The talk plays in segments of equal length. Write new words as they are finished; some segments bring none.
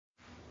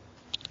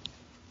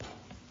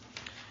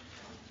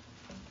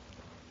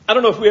I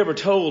don't know if we ever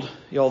told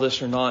y'all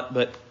this or not,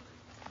 but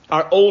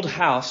our old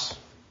house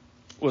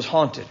was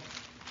haunted.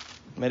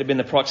 It might have been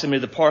the proximity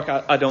of the park.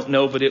 I don't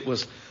know, but it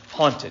was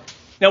haunted.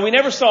 Now, we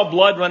never saw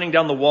blood running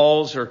down the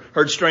walls or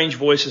heard strange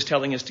voices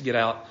telling us to get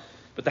out,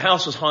 but the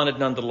house was haunted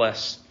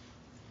nonetheless.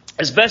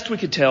 As best we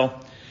could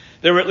tell,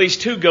 there were at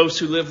least 2 ghosts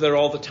who lived there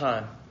all the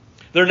time.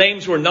 Their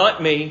names were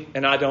Not Me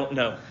and I Don't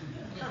Know.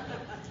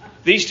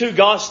 These two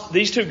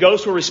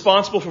ghosts were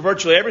responsible for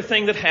virtually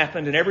everything that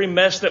happened and every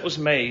mess that was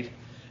made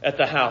at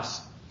the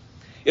house.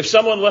 If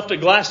someone left a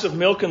glass of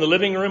milk in the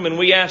living room and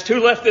we asked, who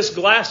left this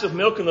glass of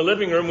milk in the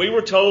living room? We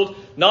were told,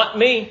 not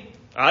me.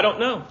 I don't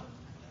know.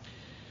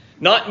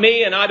 Not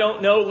me and I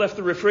don't know left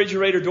the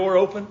refrigerator door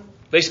open.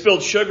 They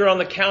spilled sugar on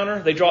the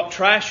counter. They dropped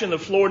trash in the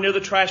floor near the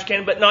trash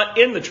can, but not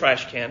in the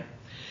trash can.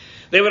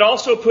 They would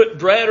also put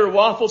bread or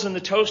waffles in the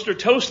toaster,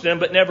 toast them,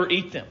 but never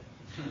eat them.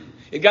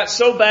 It got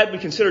so bad we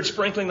considered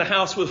sprinkling the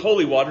house with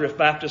holy water if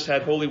Baptists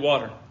had holy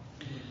water.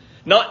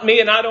 Not me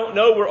and I don't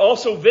know were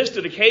also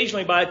visited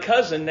occasionally by a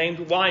cousin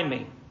named Why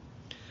Me.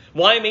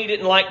 Why Me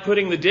didn't like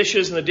putting the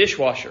dishes in the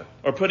dishwasher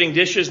or putting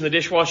dishes in the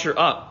dishwasher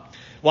up.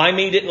 Why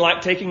Me didn't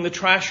like taking the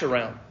trash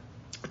around,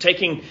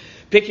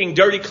 picking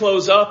dirty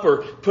clothes up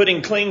or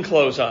putting clean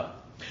clothes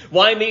up.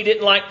 Why Me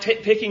didn't like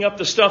picking up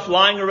the stuff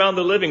lying around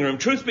the living room.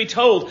 Truth be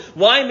told,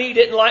 Why Me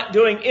didn't like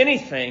doing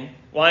anything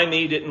Why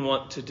Me didn't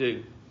want to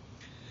do.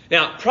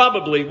 Now,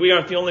 probably we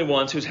aren't the only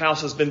ones whose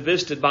house has been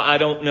visited by I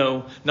don't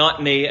know,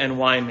 not me, and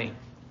why me.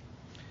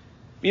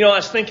 You know, I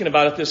was thinking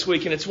about it this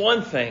week, and it's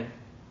one thing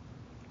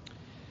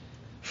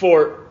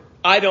for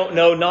I don't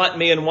know, not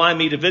me, and why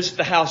me to visit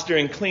the house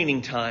during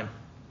cleaning time.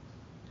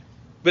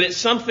 But it's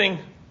something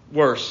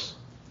worse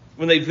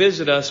when they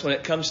visit us when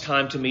it comes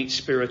time to meet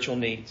spiritual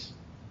needs.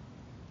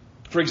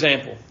 For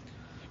example,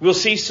 we'll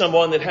see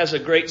someone that has a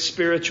great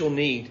spiritual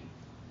need,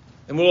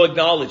 and we'll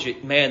acknowledge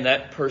it. Man,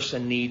 that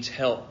person needs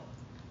help.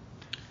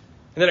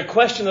 And then a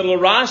question that will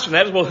arise from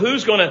that is, well,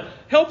 who's going to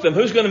help them?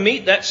 Who's going to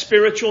meet that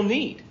spiritual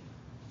need?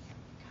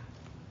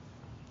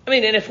 I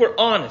mean, and if we're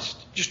honest,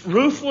 just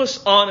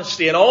ruthless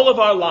honesty in all of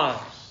our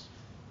lives,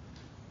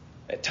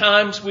 at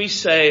times we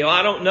say, oh,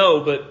 I don't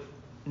know, but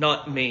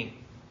not me.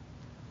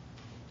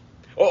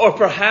 Or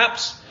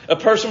perhaps a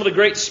person with a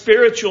great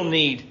spiritual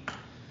need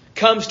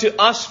comes to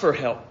us for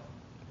help.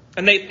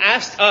 And they've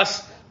asked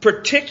us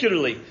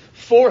particularly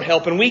for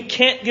help, and we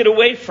can't get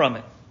away from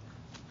it.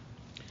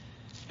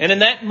 And in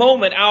that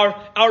moment,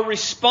 our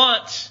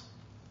response,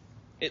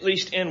 at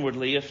least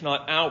inwardly, if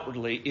not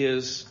outwardly,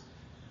 is,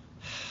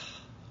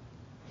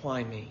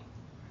 why me?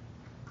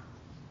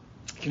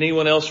 Can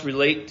anyone else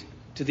relate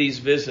to these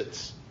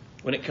visits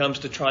when it comes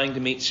to trying to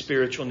meet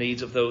spiritual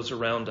needs of those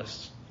around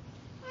us?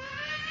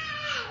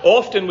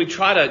 Often we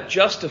try to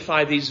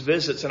justify these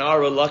visits in our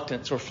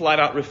reluctance or flat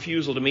out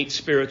refusal to meet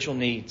spiritual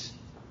needs.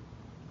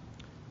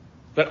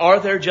 But are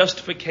there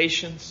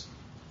justifications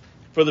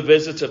for the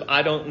visits of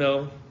I don't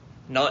know,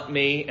 not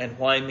me, and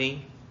why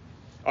me?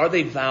 Are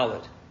they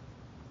valid?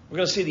 We're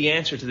going to see the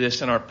answer to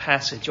this in our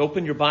passage.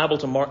 Open your Bible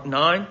to Mark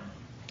 9,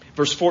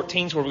 verse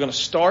 14 is where we're going to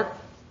start.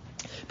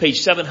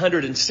 Page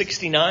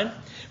 769.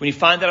 When you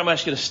find that, I'm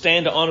asking you to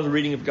stand to honor the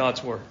reading of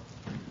God's Word.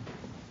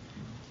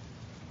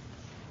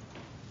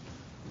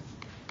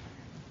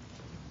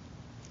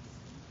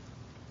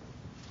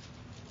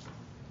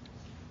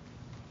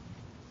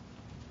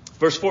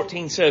 Verse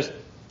 14 says,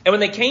 and when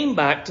they came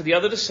back to the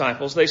other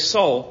disciples, they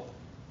saw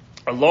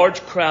a large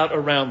crowd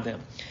around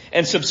them,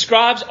 and some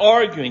scribes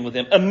arguing with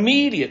them.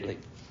 Immediately,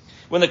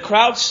 when the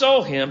crowd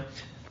saw him,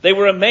 they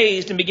were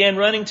amazed and began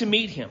running to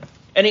meet him.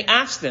 And he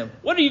asked them,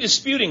 what are you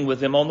disputing with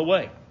them on the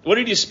way? What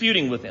are you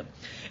disputing with them?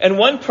 And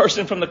one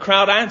person from the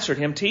crowd answered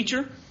him,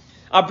 Teacher,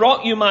 I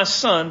brought you my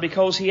son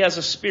because he has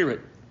a spirit.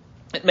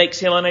 It makes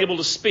him unable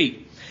to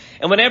speak.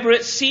 And whenever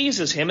it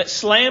seizes him, it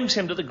slams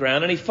him to the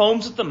ground, and he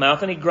foams at the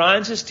mouth, and he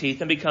grinds his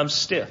teeth and becomes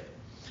stiff.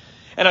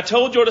 And I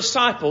told your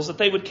disciples that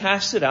they would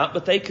cast it out,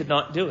 but they could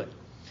not do it.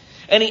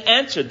 And he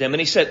answered them, and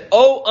he said,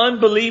 O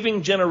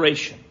unbelieving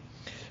generation,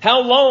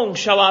 how long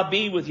shall I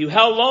be with you?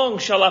 How long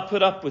shall I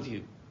put up with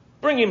you?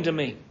 Bring him to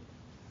me.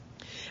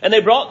 And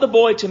they brought the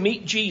boy to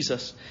meet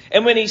Jesus.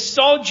 And when he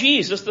saw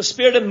Jesus, the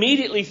Spirit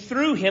immediately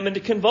threw him into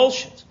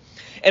convulsions.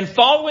 And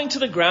falling to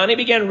the ground, he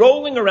began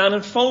rolling around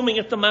and foaming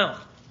at the mouth.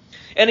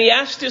 And he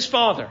asked his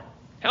father,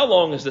 how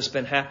long has this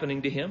been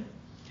happening to him?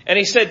 And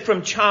he said,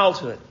 from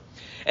childhood.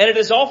 And it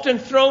has often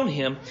thrown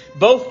him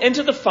both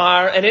into the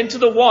fire and into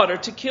the water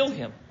to kill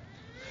him.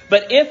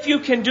 But if you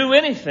can do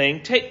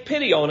anything, take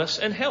pity on us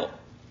and help.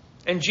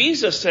 And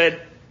Jesus said,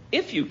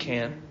 if you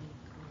can.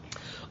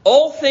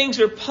 All things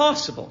are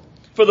possible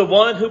for the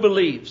one who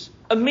believes.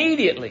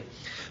 Immediately,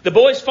 the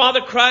boy's father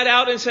cried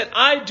out and said,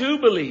 I do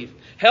believe.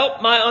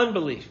 Help my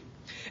unbelief.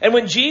 And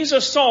when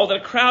Jesus saw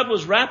that a crowd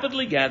was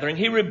rapidly gathering,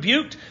 he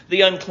rebuked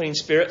the unclean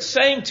spirit,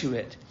 saying to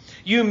it,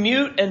 you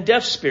mute and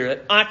deaf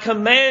spirit, I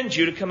command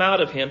you to come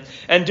out of him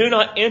and do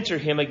not enter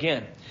him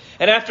again.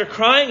 And after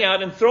crying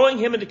out and throwing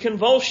him into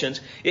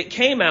convulsions, it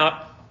came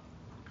out,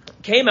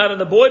 came out, and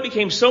the boy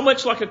became so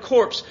much like a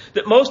corpse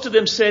that most of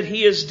them said,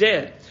 he is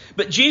dead.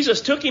 But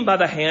Jesus took him by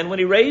the hand. When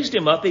he raised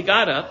him up, he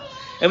got up.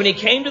 And when he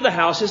came to the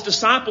house, his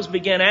disciples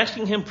began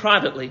asking him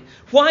privately,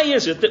 why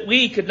is it that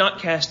we could not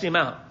cast him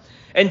out?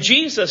 And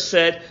Jesus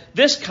said,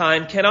 this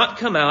kind cannot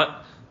come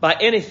out by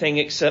anything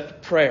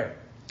except prayer.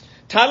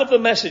 Title of the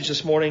message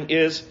this morning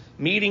is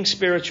Meeting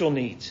Spiritual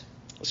Needs.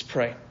 Let's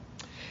pray.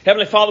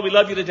 Heavenly Father, we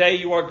love you today.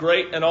 You are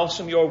great and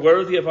awesome. You are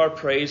worthy of our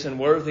praise and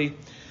worthy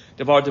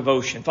of our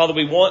devotion. Father,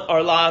 we want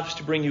our lives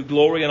to bring you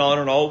glory and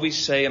honor in all we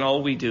say and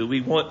all we do.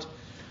 We want,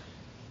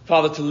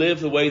 Father, to live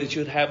the way that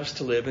you would have us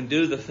to live and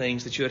do the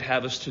things that you would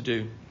have us to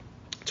do.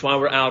 That's why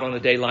we're out on a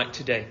day like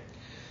today.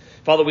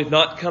 Father, we've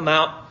not come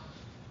out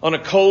on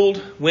a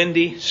cold,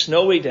 windy,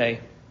 snowy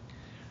day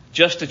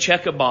just to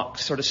check a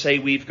box or to say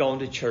we've gone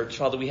to church.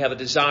 Father, we have a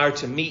desire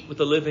to meet with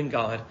the living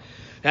God,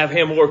 have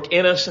him work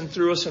in us and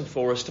through us and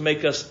for us to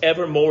make us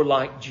ever more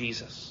like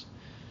Jesus.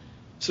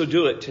 So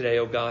do it today,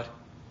 oh God.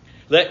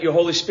 Let your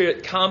Holy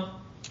Spirit come.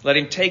 Let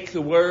him take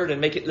the word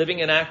and make it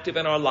living and active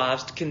in our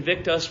lives, to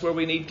convict us where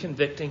we need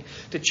convicting,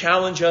 to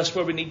challenge us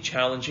where we need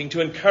challenging,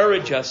 to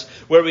encourage us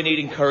where we need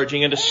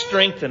encouraging, and to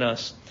strengthen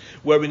us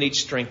where we need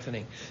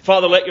strengthening.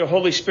 Father, let your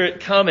Holy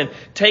Spirit come and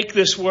take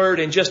this word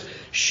and just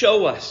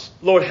show us,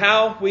 Lord,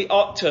 how we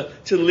ought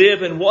to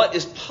live and what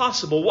is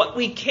possible, what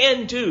we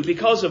can do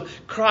because of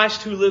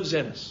Christ who lives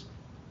in us.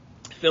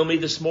 Fill me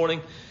this morning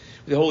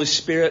with the Holy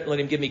Spirit. Let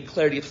him give me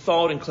clarity of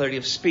thought and clarity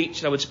of speech,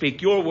 and I would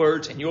speak your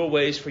words and your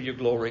ways for your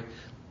glory.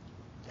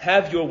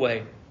 Have your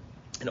way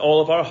in all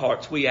of our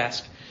hearts, we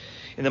ask,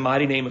 in the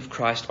mighty name of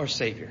Christ our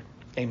Savior.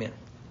 Amen.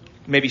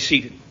 You may be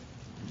seated.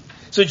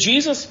 So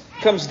Jesus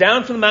comes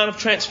down from the Mount of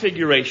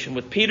Transfiguration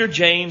with Peter,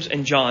 James,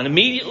 and John.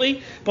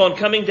 Immediately upon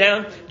coming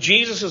down,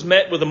 Jesus is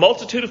met with a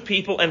multitude of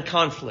people and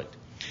conflict.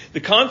 The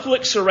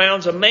conflict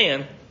surrounds a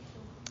man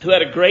who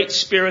had a great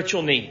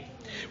spiritual need.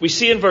 We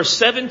see in verse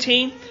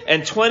 17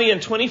 and 20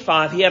 and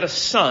 25, he had a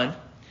son,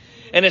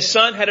 and his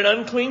son had an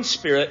unclean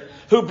spirit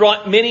who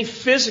brought many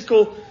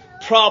physical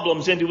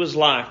problems into his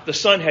life. The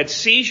son had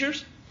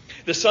seizures.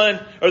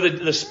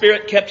 The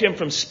spirit kept him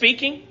from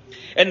speaking,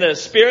 and the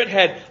spirit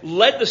had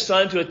led the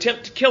son to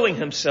attempt killing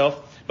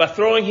himself by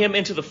throwing him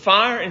into the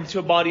fire and into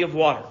a body of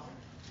water.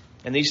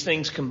 And these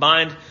things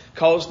combined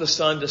caused the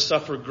son to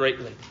suffer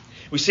greatly.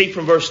 We see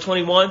from verse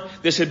 21,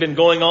 this had been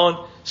going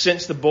on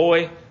since the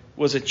boy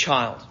was a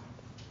child.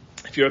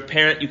 If you're a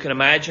parent, you can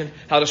imagine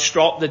how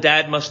distraught the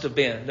dad must have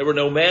been. There were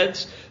no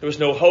meds. There was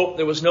no hope.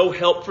 There was no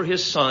help for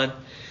his son.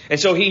 And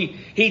so he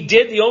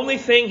did the only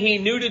thing he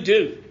knew to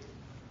do.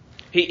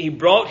 He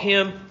brought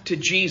him to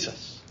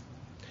Jesus.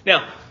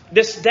 Now,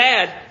 this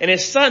dad and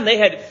his son, they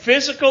had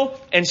physical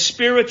and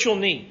spiritual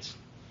needs.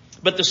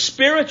 But the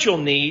spiritual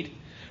need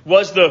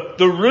was the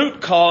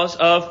root cause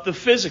of the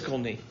physical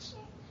needs.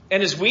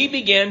 And as we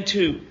begin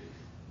to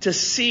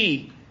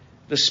see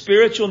the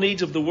spiritual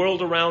needs of the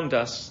world around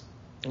us,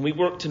 and we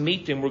work to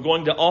meet them, we're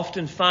going to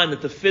often find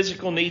that the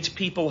physical needs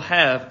people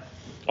have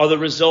are the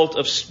result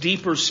of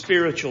deeper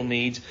spiritual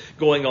needs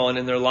going on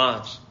in their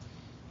lives.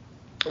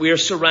 We are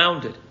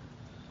surrounded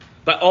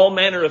by all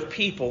manner of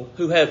people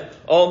who have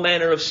all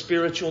manner of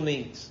spiritual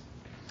needs.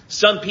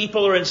 Some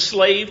people are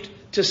enslaved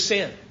to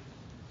sin,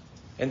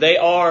 and they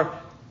are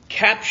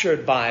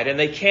captured by it, and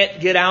they can't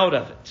get out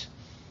of it.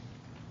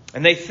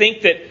 And they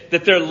think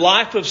that their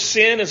life of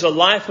sin is a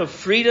life of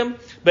freedom,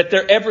 but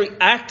their every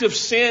act of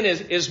sin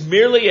is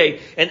merely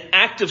an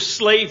act of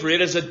slavery. It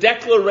is a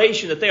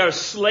declaration that they are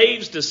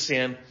slaves to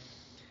sin.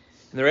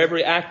 And their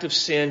every act of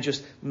sin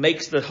just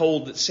makes the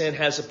hold that sin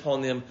has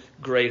upon them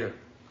greater.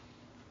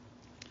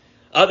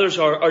 Others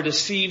are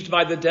deceived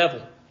by the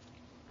devil.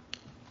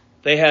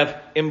 They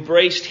have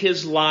embraced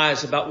his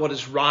lies about what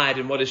is right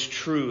and what is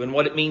true and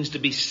what it means to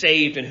be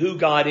saved and who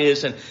God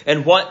is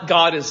and what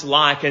God is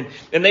like. And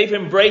they've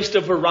embraced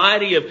a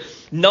variety of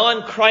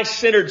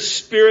non-Christ-centered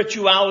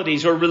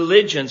spiritualities or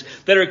religions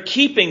that are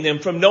keeping them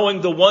from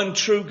knowing the one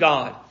true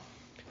God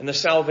and the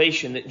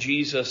salvation that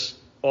Jesus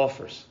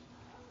offers.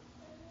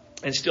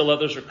 And still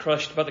others are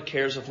crushed by the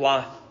cares of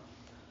life.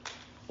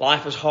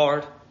 Life is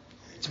hard.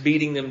 It's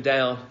beating them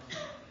down.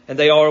 And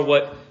they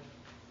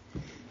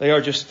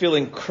are just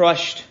feeling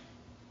crushed,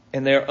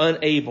 and they're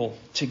unable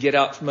to get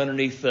out from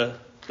underneath the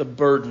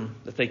burden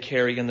that they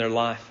carry in their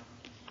life.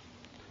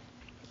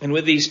 And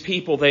with these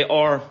people, they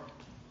are,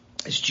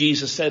 as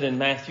Jesus said in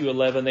Matthew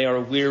 11, they are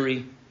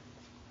weary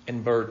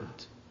and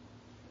burdened.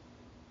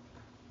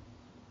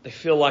 They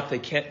feel like they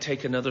can't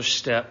take another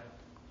step.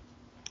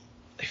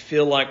 They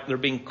feel like they're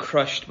being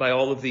crushed by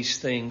all of these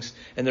things,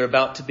 and they're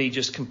about to be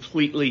just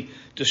completely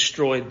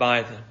destroyed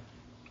by them.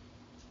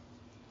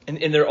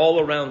 And they're all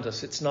around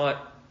us. It's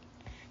not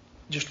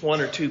just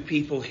one or two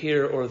people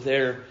here or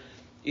there.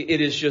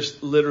 It is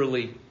just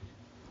literally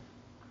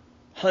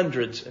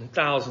hundreds and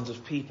thousands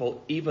of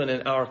people, even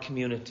in our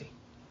community.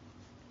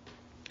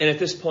 And at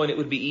this point, it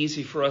would be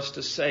easy for us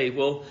to say,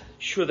 well,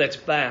 sure, that's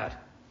bad,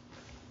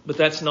 but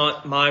that's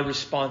not my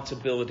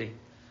responsibility.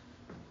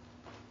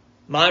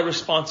 My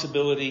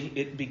responsibility,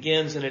 it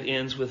begins and it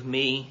ends with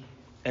me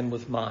and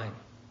with mine.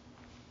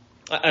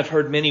 I've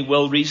heard many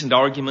well-reasoned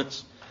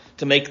arguments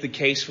to make the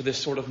case for this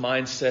sort of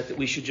mindset that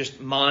we should just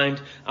mind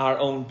our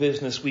own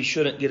business. We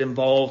shouldn't get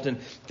involved in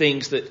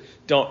things that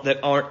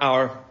aren't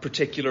our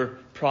particular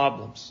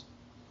problems.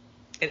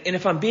 And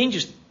if I'm being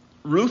just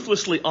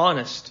ruthlessly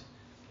honest,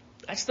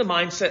 that's the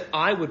mindset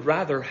I would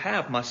rather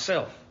have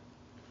myself.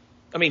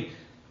 I mean,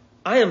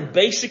 I am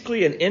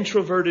basically an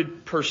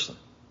introverted person.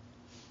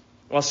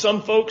 While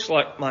some folks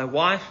like my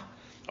wife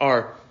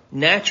are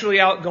naturally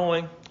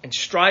outgoing and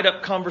stride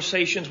up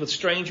conversations with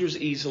strangers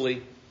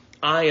easily,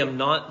 I am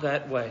not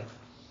that way.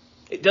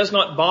 It does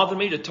not bother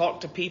me to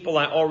talk to people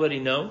I already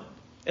know.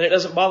 And it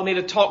doesn't bother me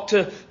to talk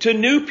to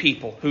new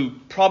people who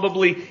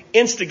probably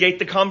instigate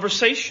the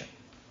conversation.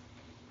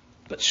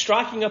 But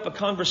striking up a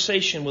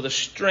conversation with a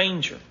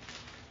stranger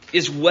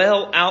is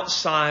well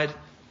outside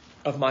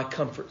of my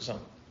comfort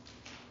zone.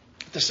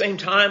 At the same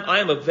time, I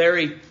am a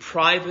very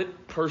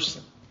private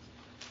person.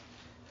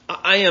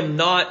 I am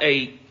not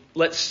a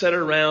let's sit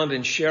around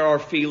and share our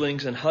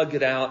feelings and hug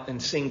it out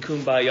and sing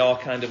Kumbaya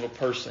kind of a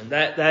person.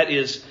 That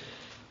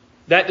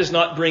does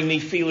not bring me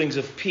feelings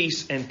of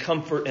peace and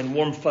comfort and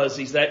warm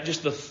fuzzies. That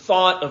just the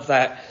thought of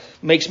that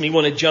makes me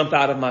want to jump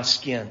out of my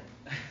skin.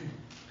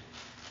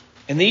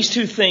 And these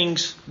two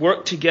things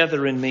work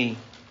together in me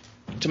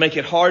to make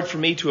it hard for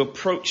me to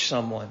approach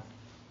someone,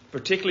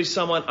 particularly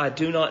someone I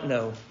do not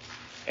know,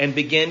 and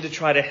begin to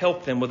try to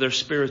help them with their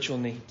spiritual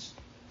needs.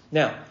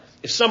 Now,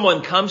 if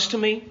someone comes to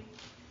me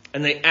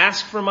and they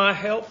ask for my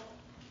help,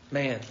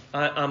 man,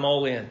 I'm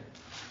all in.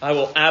 I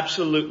will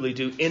absolutely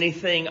do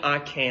anything I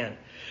can.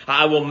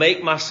 I will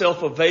make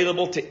myself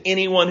available to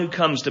anyone who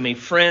comes to me.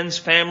 Friends,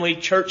 family,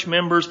 church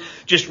members,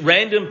 just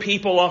random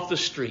people off the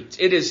streets.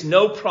 It is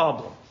no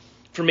problem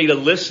for me to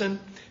listen,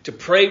 to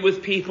pray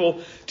with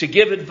people, to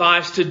give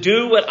advice, to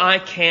do what I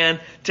can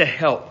to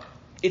help.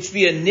 It's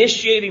the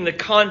initiating the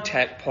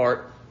contact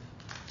part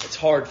that's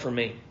hard for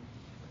me.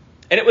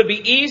 And it would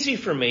be easy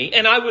for me,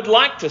 and I would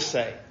like to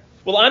say,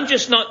 well, I'm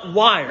just not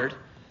wired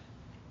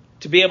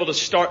to be able to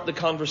start the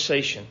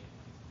conversation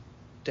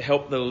to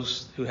help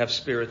those who have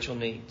spiritual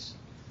needs.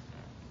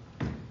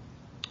 And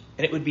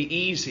it would be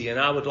easy, and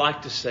I would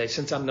like to say,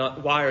 since I'm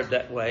not wired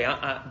that way,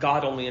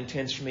 God only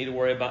intends for me to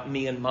worry about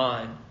me and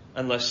mine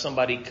unless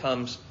somebody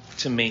comes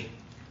to me.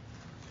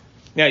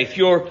 Now, if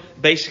you're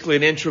basically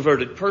an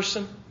introverted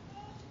person,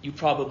 you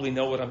probably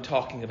know what I'm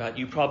talking about.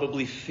 You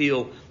probably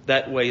feel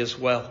that way as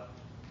well.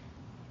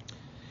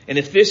 And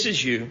if this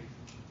is you,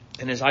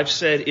 and as I've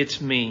said, it's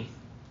me,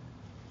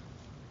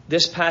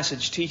 this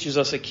passage teaches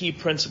us a key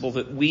principle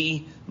that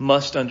we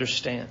must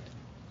understand.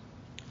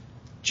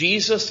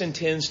 Jesus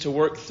intends to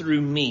work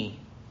through me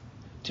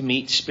to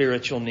meet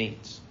spiritual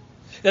needs.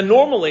 Now,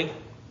 normally,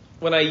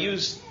 when I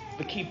use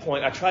the key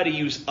point, I try to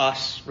use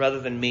us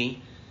rather than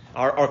me.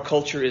 Our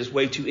culture is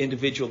way too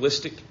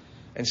individualistic,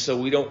 and so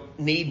we don't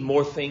need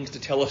more things to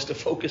tell us to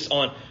focus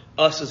on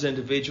us as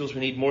individuals.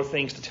 We need more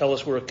things to tell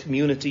us we're a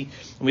community,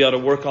 and we ought to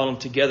work on them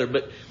together.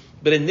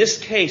 But in this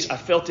case, I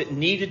felt it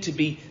needed to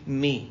be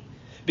me.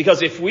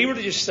 Because if we were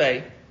to just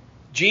say,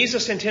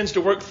 Jesus intends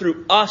to work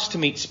through us to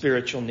meet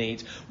spiritual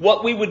needs,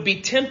 what we would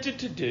be tempted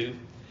to do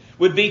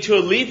would be to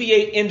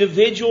alleviate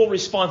individual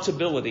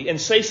responsibility and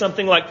say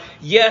something like,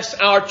 yes,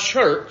 our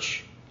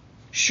church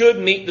should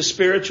meet the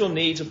spiritual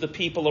needs of the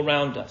people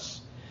around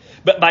us.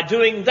 But by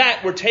doing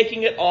that, we're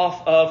taking it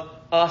off of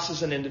us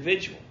as an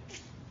individual.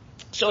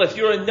 So if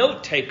you're a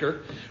note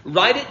taker,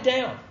 write it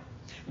down.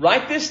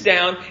 Write this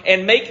down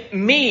and make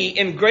me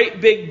in great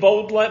big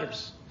bold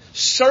letters.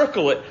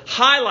 Circle it,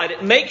 highlight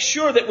it, make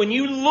sure that when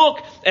you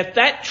look at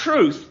that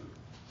truth,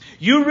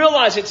 you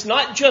realize it's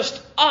not just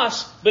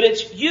us, but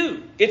it's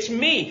you. It's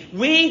me.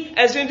 We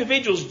as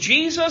individuals.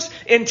 Jesus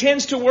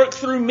intends to work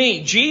through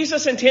me.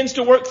 Jesus intends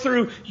to work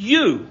through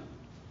you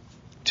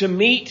to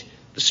meet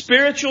the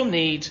spiritual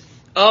needs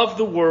of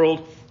the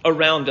world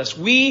around us.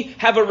 We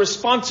have a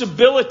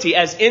responsibility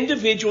as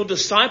individual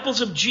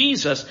disciples of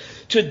Jesus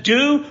to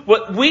do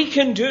what we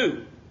can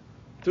do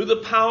through the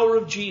power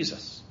of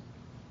Jesus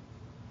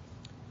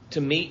to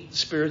meet the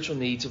spiritual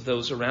needs of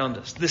those around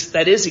us.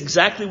 That is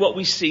exactly what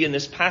we see in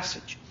this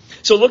passage.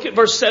 So look at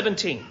verse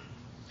 17.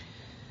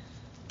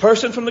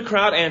 Person from the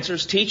crowd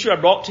answers, "Teacher, I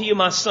brought to you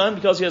my son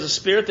because he has a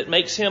spirit that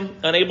makes him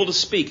unable to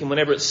speak. And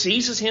whenever it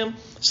seizes him,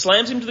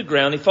 slams him to the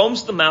ground, he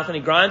foams at the mouth and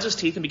he grinds his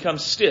teeth and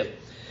becomes stiff.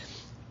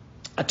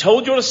 I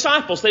told your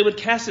disciples they would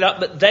cast it out,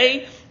 but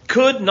they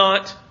could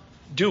not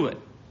do it."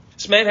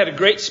 This man had a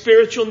great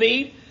spiritual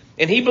need,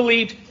 and he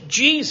believed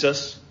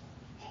Jesus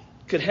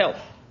could help.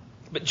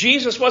 But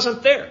Jesus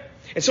wasn't there.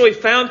 And so he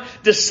found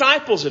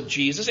disciples of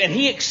Jesus, and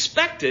he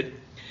expected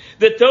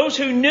that those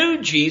who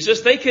knew Jesus,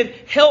 they could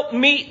help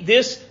meet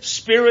this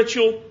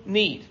spiritual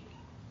need.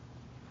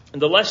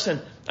 And the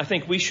lesson I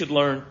think we should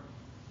learn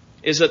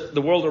is that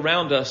the world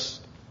around us,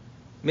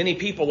 many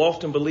people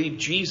often believe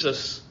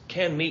Jesus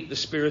can meet the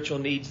spiritual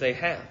needs they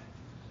have.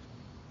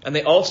 And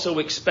they also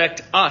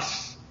expect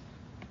us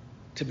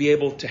to be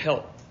able to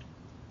help.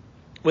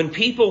 When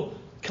people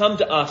come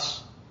to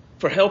us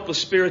for help with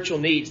spiritual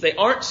needs, they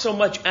aren't so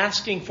much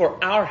asking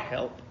for our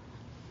help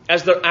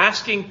as they're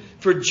asking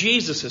for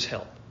Jesus'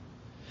 help.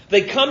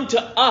 They come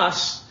to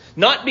us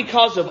not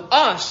because of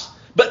us,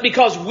 but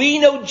because we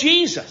know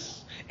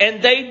Jesus.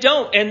 And they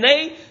don't. And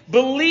they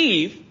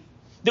believe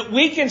that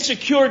we can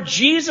secure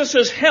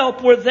Jesus'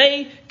 help where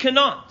they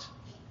cannot.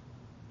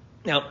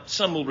 Now,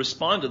 some will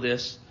respond to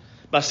this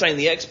by saying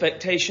the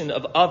expectation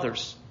of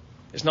others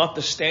is not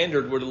the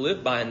standard we're to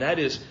live by, and that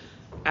is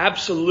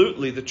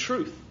absolutely the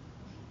truth.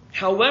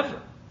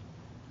 However,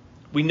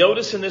 we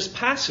notice in this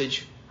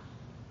passage,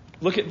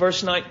 look at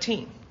verse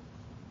 19.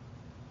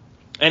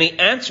 And he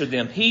answered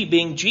them, he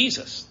being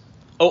Jesus,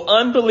 O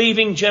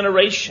unbelieving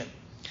generation,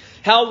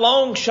 how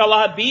long shall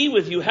I be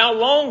with you? How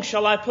long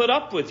shall I put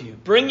up with you?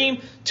 Bring him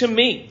to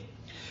me.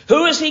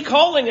 Who is he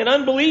calling an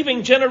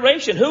unbelieving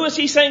generation? Who is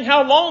he saying,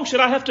 how long should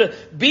I have to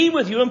be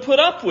with you and put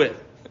up with?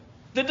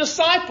 The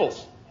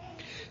disciples.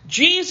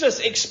 Jesus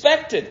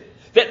expected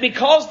that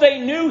because they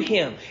knew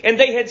him and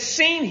they had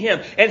seen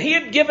him and he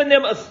had given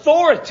them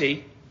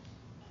authority.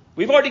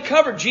 We've already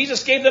covered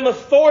Jesus gave them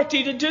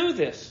authority to do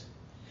this.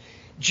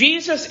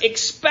 Jesus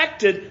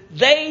expected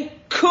they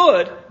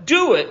could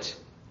do it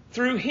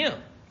through him.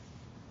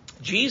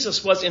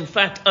 Jesus was in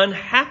fact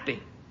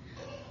unhappy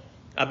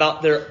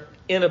about their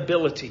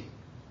inability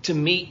to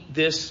meet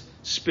this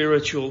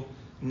spiritual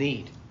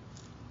need.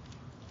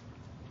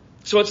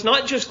 So it's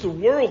not just the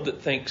world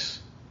that thinks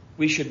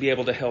we should be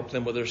able to help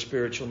them with their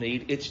spiritual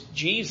need. It's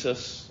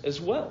Jesus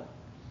as well.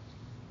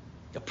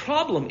 The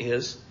problem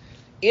is,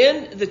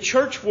 in the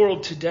church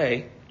world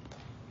today,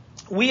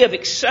 we have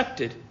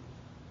accepted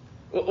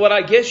what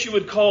I guess you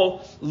would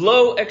call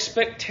low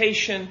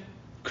expectation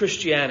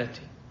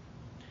Christianity.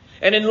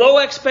 And in low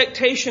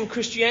expectation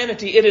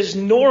Christianity, it is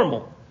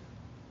normal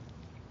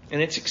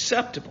and it's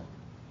acceptable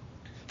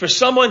for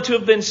someone to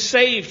have been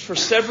saved for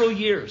several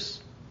years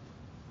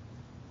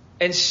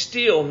and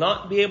still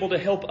not be able to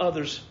help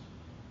others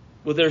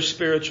with their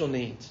spiritual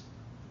needs.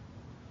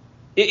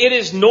 It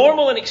is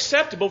normal and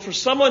acceptable for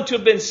someone to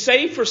have been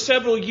saved for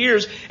several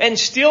years and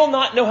still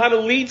not know how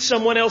to lead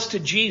someone else to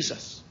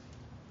Jesus.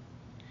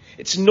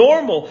 It's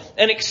normal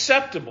and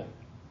acceptable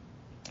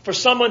for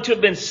someone to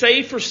have been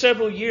saved for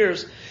several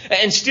years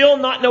and still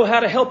not know how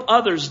to help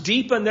others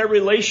deepen their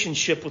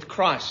relationship with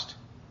Christ.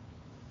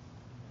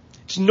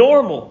 It's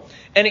normal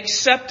and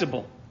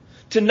acceptable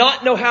to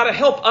not know how to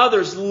help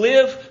others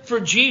live for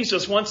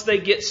Jesus once they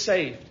get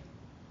saved.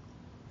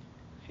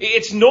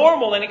 It's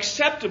normal and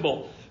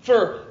acceptable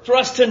for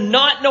us to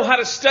not know how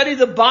to study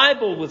the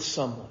Bible with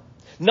someone,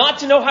 not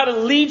to know how to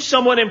lead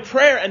someone in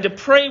prayer and to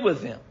pray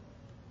with them.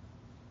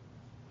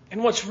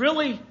 And what's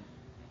really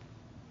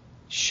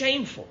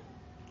shameful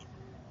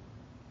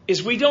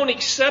is we don't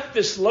accept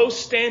this low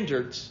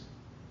standards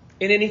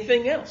in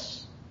anything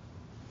else.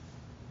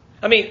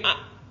 I mean,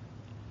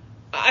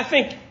 I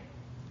think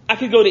I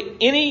could go to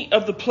any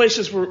of the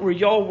places where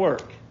y'all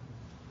work.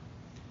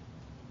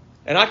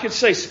 And I could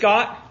say,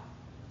 Scott,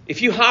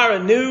 if you hire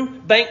a new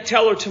bank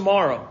teller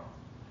tomorrow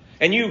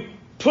and you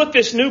put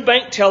this new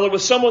bank teller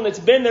with someone that's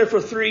been there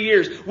for 3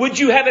 years, would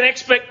you have an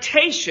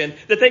expectation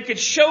that they could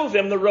show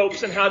them the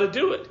ropes and how to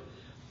do it?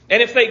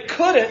 And if they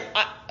couldn't,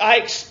 I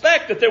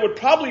expect that that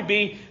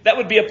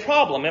would be a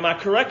problem. Am I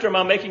correct or am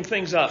I making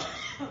things up?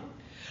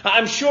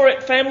 I'm sure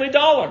at Family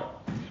Dollar,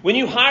 when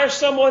you hire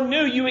someone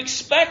new, you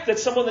expect that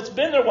someone that's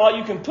been there a while,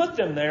 you can put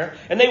them there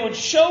and they would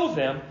show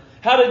them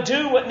how to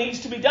do what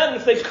needs to be done. And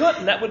if they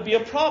couldn't, that would be a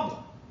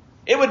problem.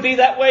 It would be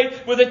that way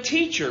with a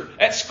teacher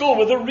at school,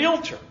 with a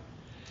realtor,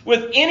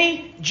 with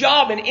any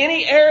job in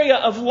any area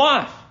of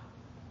life.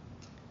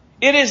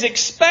 It is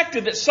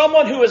expected that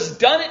someone who has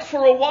done it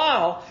for a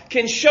while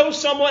can show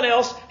someone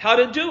else how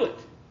to do it.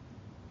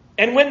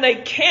 And when they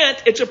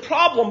can't, it's a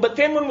problem. But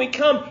then when we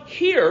come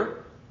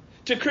here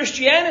to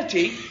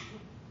Christianity,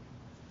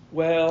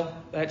 well,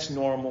 that's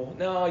normal.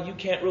 No, you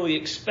can't really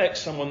expect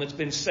someone that's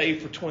been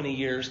saved for 20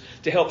 years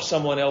to help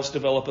someone else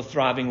develop a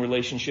thriving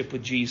relationship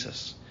with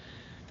Jesus.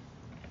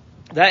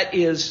 That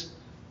is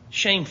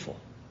shameful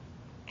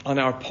on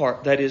our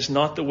part. That is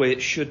not the way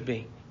it should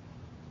be.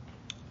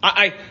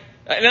 And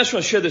I just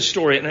want to share this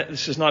story, and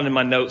this is not in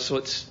my notes, so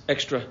it's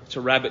extra. It's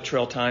a rabbit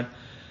trail time.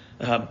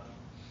 But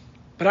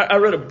I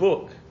read a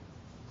book,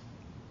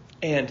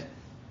 and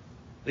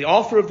the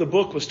author of the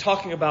book was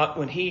talking about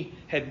when he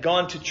had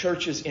gone to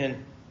churches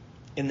in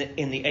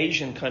the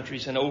Asian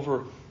countries and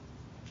over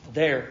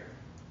there,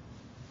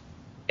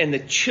 and the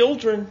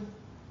children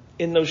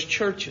in those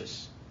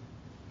churches,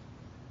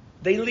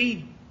 they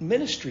lead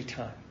ministry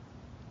time.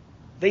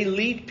 They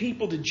lead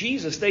people to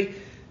Jesus.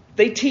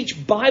 They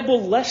teach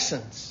Bible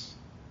lessons.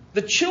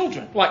 The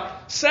children, like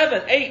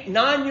 7, 8,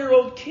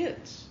 9-year-old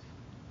kids.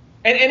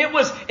 And it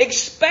was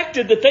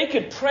expected that they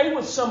could pray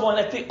with someone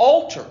at the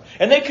altar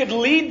and they could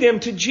lead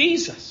them to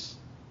Jesus.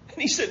 And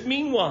he said,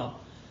 meanwhile,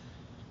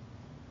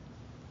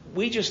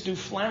 we just do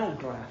flannel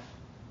graph.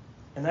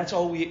 And that's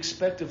all we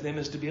expect of them,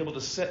 is to be able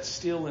to sit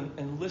still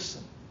and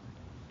listen.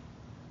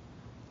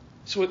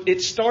 So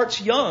it starts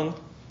young,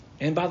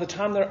 and by the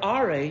time they're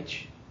our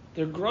age,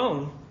 they're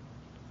grown.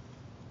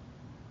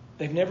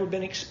 They've never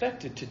been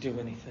expected to do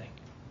anything.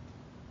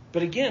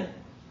 But again,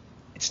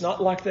 It's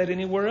not like that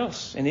anywhere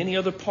else, in any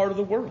other part of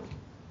the world.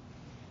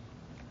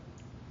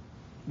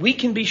 We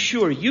can be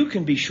sure, you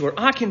can be sure,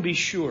 I can be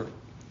sure.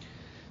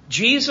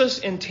 Jesus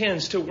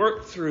intends to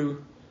work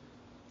through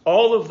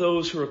all of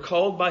those who are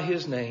called by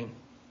His name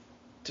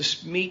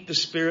to meet the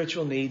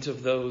spiritual needs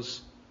of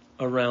those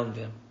around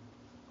them.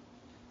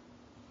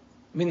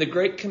 I mean, the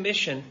Great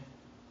Commission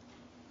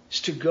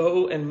is to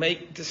go and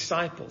make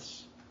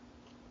disciples.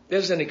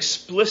 There's an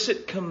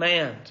explicit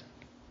command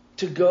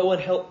to go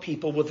and help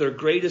people with their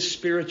greatest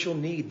spiritual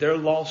need. They're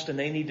lost and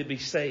they need to be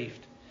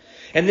saved.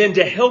 And then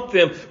to help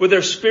them with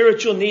their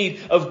spiritual need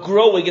of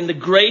growing in the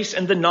grace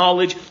and the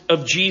knowledge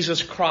of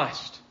Jesus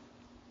Christ.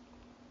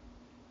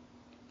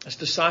 As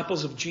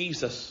disciples of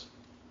Jesus,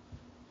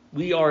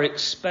 we are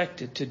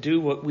expected to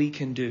do what we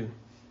can do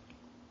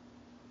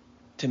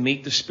to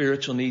meet the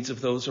spiritual needs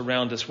of those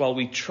around us while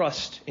we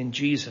trust in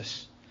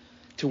Jesus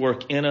to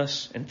work in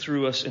us and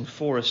through us and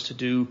for us to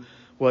do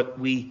what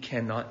we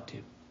cannot do.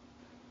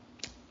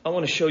 I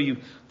want to show you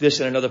this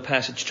in another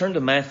passage. Turn to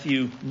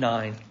Matthew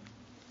 9.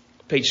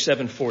 Page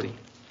 740.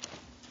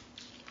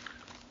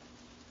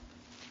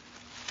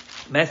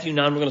 Matthew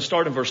 9, we're going to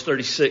start in verse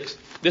 36.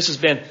 This has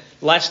been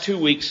last 2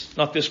 weeks,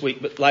 not this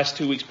week, but last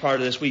 2 weeks prior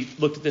to this. We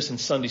looked at this in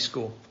Sunday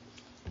school.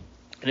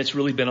 And it's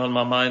really been on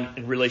my mind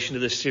in relation to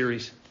this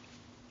series.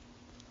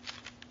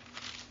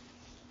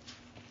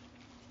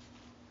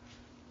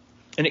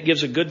 And it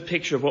gives a good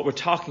picture of what we're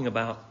talking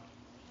about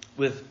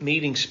with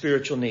meeting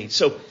spiritual needs.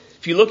 So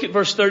if you look at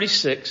verse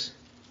 36,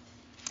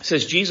 it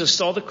says, Jesus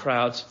saw the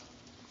crowds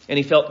and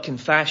He felt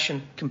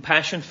compassion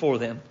for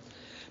them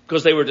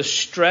because they were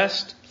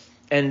distressed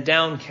and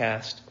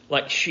downcast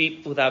like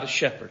sheep without a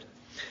shepherd.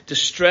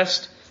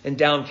 Distressed and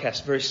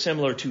downcast, very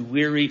similar to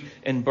weary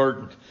and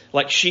burdened.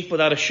 Like sheep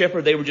without a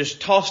shepherd, they were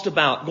just tossed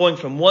about, going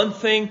from one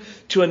thing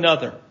to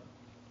another,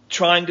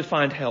 trying to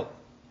find help.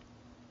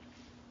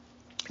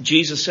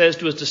 Jesus says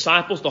to His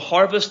disciples, the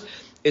harvest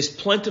is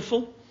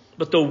plentiful,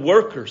 but the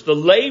workers, the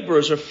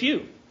laborers are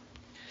few.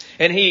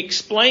 And He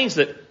explains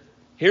that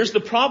here's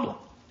the problem.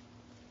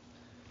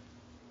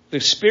 The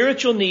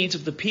spiritual needs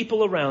of the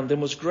people around them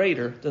was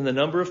greater than the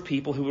number of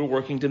people who were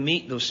working to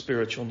meet those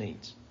spiritual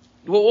needs.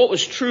 Well, what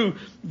was true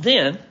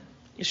then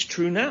is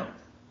true now.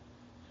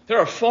 There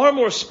are far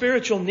more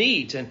spiritual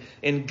needs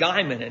in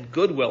Guyman and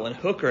Goodwill and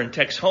Hooker and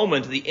Texhoma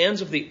and to the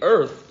ends of the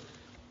earth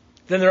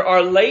than there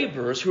are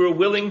laborers who are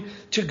willing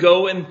to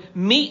go and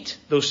meet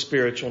those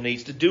spiritual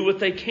needs, to do what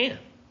they can.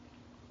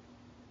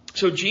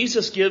 So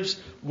Jesus gives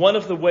one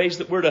of the ways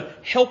that we're to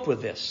help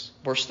with this.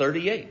 Verse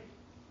 38.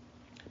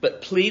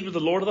 But plead with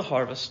the Lord of the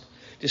harvest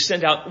to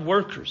send out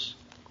workers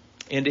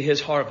into His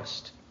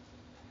harvest.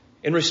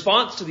 In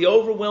response to the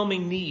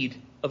overwhelming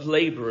need of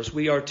laborers,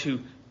 we are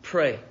to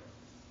pray.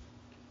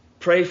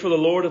 Pray for the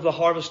Lord of the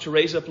harvest to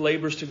raise up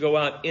laborers to go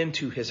out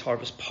into His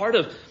harvest. Part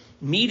of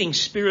meeting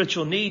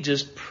spiritual needs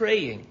is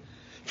praying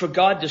for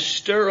God to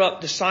stir up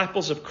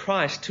disciples of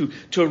Christ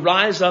to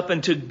rise up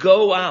and to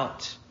go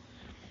out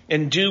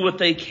and do what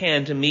they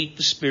can to meet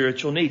the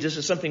spiritual needs. This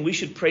is something we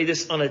should pray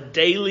this on a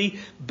daily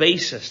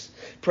basis.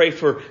 Pray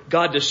for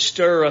God to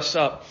stir us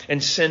up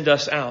and send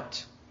us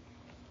out.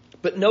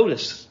 But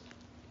notice,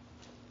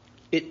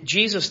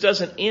 Jesus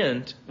doesn't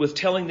end with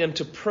telling them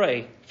to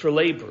pray for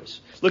laborers.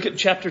 Look at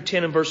chapter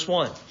 10 and verse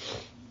 1.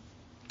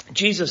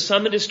 Jesus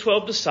summoned His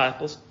 12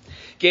 disciples,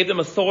 gave them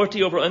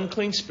authority over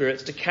unclean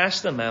spirits to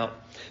cast them out,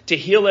 to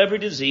heal every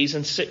disease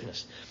and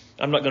sickness.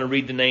 I'm not going to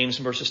read the names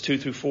in verses 2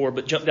 through 4,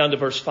 but jump down to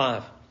verse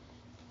 5.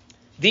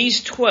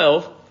 These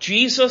 12,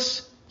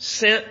 Jesus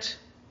sent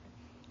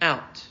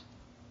out.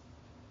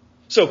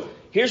 So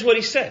here's what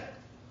He said.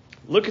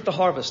 Look at the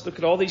harvest. Look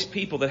at all these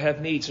people that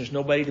have needs. There's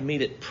nobody to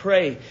meet it.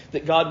 Pray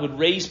that God would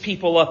raise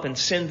people up and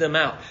send them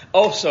out.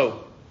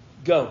 Also,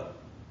 go.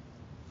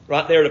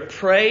 Right? They're to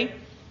pray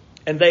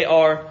and they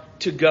are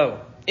to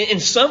go. In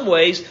some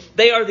ways,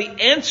 they are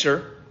the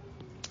answer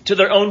to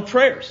their own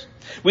prayers.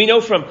 We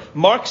know from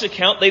Mark's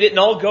account, they didn't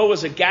all go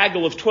as a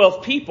gaggle of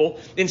 12 people.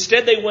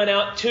 Instead, they went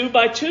out 2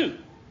 by 2.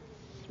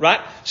 Right?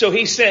 So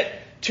He sent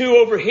 2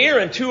 over here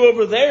and 2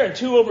 over there and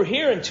 2 over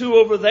here and 2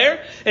 over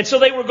there. And so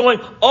they were going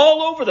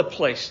all over the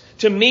place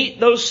to meet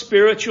those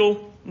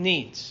spiritual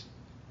needs.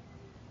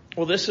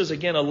 Well, this is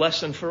again a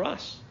lesson for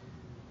us.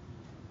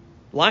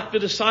 Like the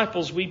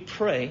disciples, we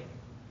pray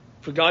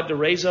for God to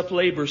raise up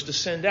laborers to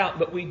send out,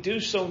 but we do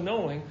so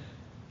knowing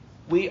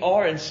we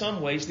are in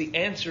some ways the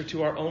answer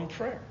to our own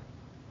prayer.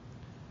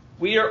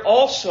 We are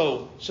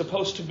also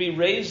supposed to be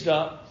raised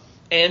up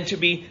and to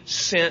be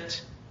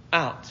sent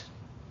out.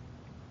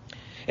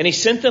 And He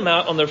sent them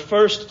out on their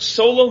first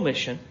solo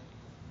mission,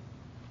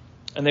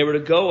 and they were to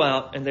go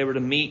out and they were to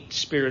meet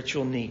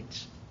spiritual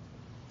needs.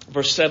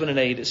 Verse 7 and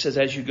 8, it says,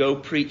 as you go,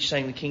 preach,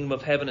 saying the kingdom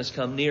of heaven has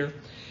come near.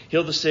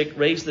 Heal the sick,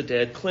 raise the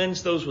dead,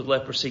 cleanse those with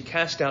leprosy,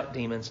 cast out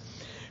demons.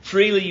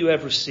 Freely you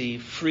have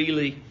received,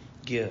 freely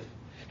give.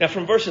 Now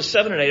from verses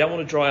 7 and 8, I want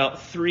to draw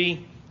out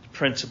 3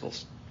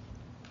 principles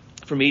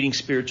for meeting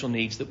spiritual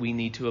needs that we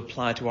need to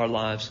apply to our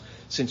lives,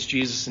 since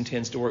Jesus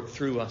intends to work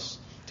through us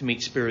to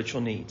meet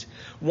spiritual needs.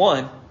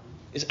 One,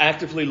 is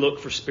actively look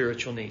for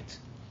spiritual needs.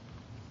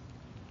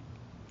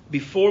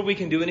 Before we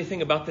can do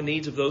anything about the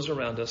needs of those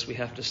around us, we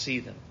have to see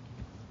them.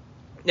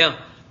 Now,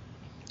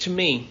 to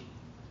me,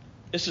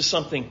 this is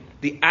something,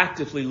 the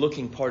actively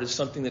looking part is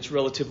something that's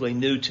relatively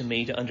new to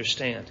me to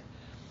understand.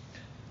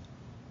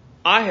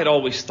 I had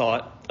always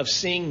thought of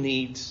seeing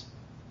needs,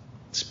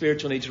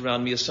 spiritual needs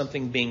around me, as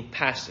something being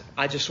passive.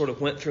 I just sort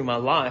of went through my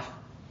life,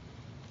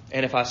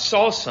 and if I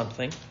saw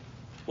something,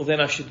 well,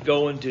 then I should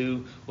go and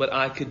do what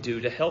I could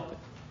do to help it.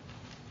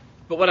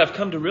 But what I've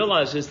come to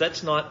realize is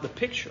that's not the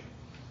picture.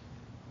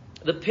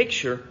 The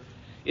picture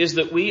is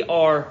that we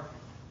are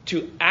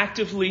to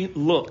actively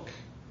look.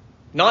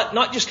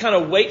 Not just kind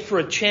of wait for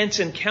a chance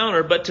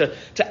encounter, but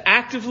to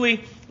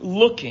actively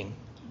looking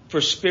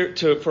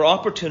for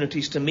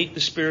opportunities to meet the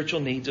spiritual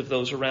needs of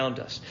those around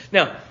us.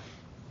 Now,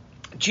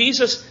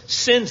 Jesus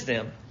sends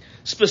them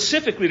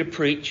specifically to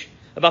preach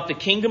about the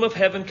kingdom of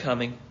heaven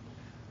coming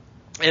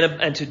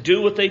and to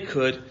do what they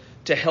could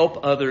to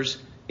help others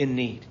in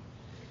need.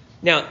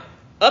 Now,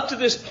 up to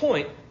this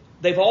point,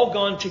 they've all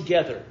gone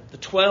together, the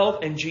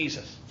 12 and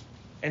Jesus.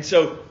 And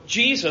so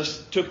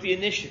Jesus took the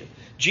initiative.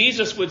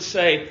 Jesus would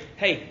say,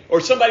 hey,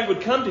 or somebody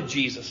would come to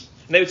Jesus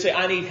and they would say,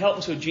 I need help.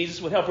 And so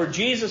Jesus would help. Or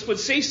Jesus would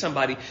see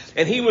somebody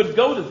and he would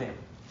go to them.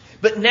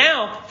 But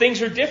now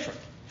things are different.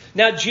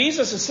 Now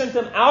Jesus has sent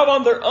them out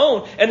on their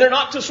own, and they're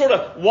not to sort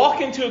of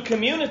walk into a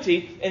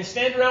community and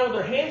stand around with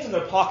their hands in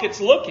their pockets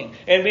looking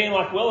and being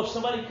like, well, if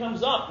somebody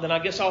comes up, then I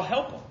guess I'll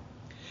help them.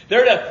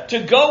 They're to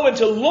go and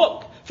to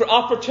look for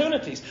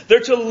opportunities. They're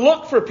to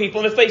look for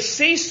people. And if they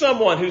see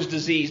someone who's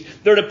diseased,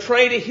 they're to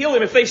pray to heal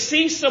him. If they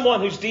see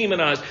someone who's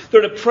demonized,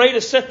 they're to pray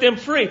to set them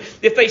free.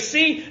 If they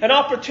see an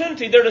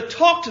opportunity, they're to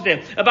talk to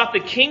them about the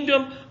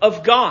kingdom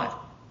of God.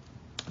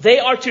 They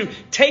are to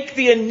take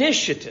the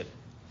initiative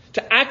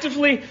to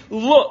actively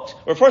look,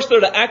 or first they're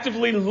to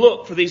actively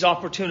look for these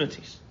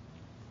opportunities.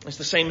 It's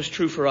the same is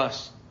true for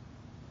us.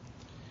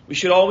 We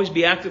should always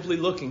be actively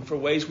looking for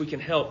ways we can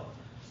help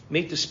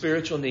meet the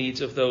spiritual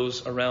needs of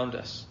those around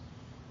us.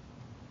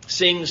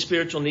 Seeing the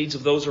spiritual needs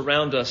of those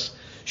around us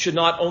should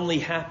not only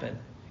happen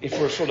if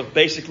we're sort of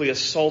basically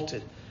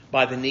assaulted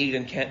by the need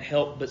and can't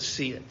help but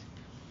see it.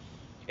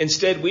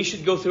 Instead, we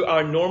should go through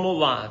our normal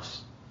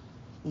lives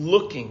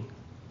looking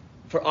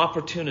for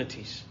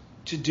opportunities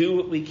to do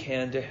what we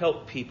can to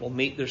help people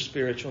meet their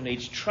spiritual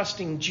needs,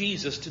 trusting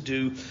Jesus to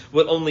do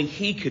what only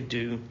He could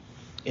do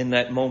in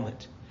that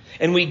moment.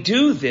 And we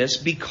do this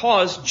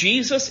because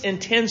Jesus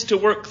intends to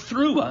work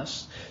through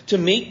us to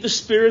meet the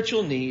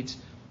spiritual needs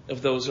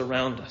of those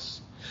around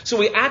us. So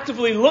we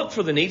actively look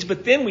for the needs,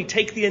 but then we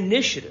take the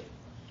initiative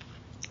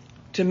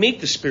to meet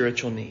the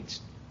spiritual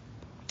needs.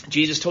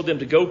 Jesus told them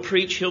to go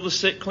preach, heal the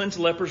sick, cleanse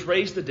the lepers,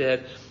 raise the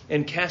dead,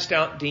 and cast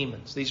out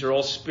demons. These are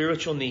all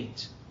spiritual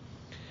needs.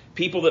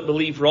 People that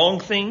believe wrong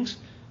things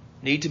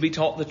need to be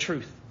taught the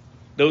truth.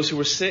 Those who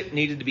were sick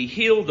needed to be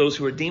healed. Those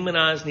who were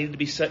demonized needed to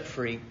be set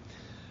free.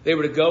 They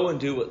were to go and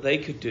do what they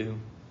could do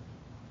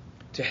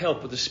to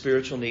help with the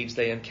spiritual needs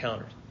they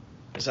encountered.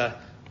 As I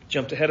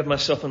jumped ahead of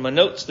myself in my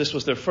notes, this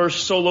was their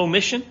first solo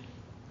mission.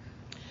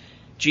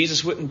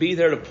 Jesus wouldn't be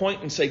there to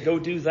point and say, go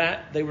do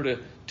that. They were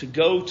to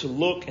go, to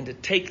look, and to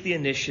take the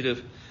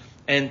initiative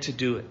and to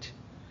do it.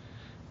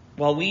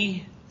 While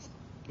we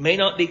may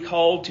not be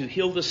called to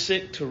heal the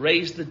sick, to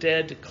raise the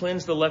dead, to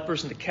cleanse the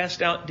lepers, and to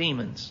cast out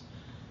demons,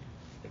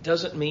 it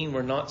doesn't mean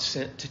we're not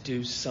sent to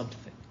do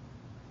something.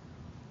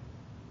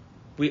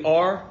 We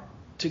are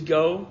to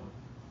go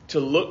to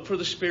look for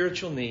the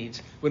spiritual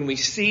needs. When we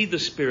see the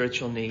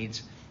spiritual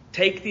needs,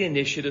 take the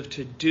initiative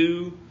to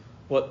do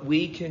what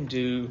we can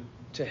do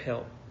to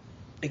help.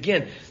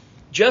 Again,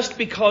 just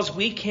because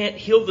we can't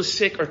heal the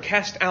sick or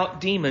cast out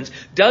demons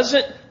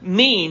doesn't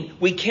mean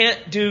we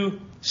can't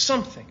do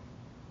something.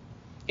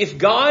 If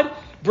God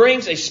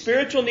brings a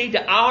spiritual need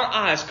to our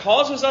eyes,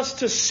 causes us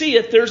to see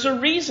it, there's a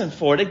reason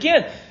for it.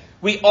 Again,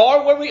 we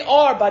are where we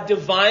are by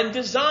divine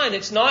design.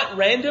 It's not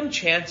random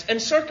chance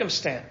and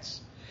circumstance.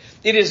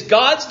 It is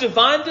God's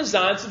divine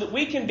design so that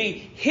we can be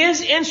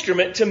His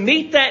instrument to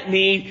meet that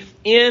need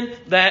in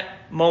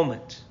that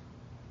moment.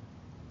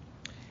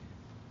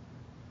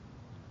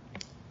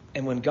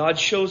 And when God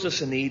shows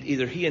us a need,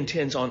 either He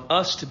intends on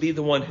us to be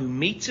the one who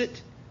meets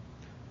it,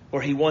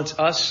 or He wants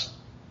us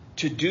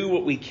to do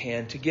what we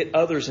can to get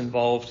others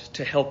involved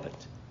to help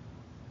it.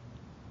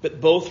 But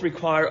both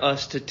require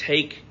us to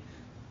take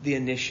the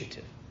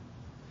initiative.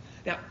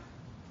 Now,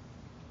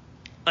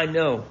 I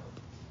know,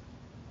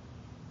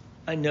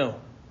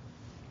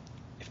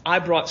 if I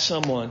brought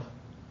someone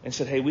and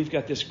said, hey, we've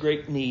got this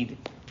great need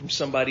from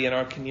somebody in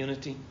our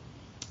community,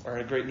 or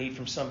a great need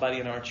from somebody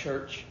in our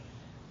church,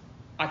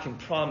 I can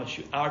promise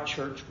you our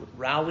church would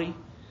rally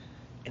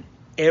and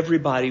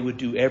everybody would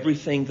do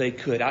everything they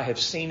could. I have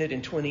seen it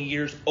in 20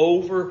 years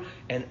over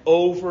and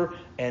over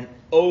and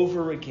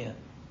over again.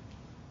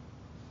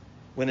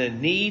 When a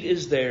need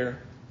is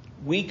there,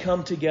 we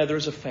come together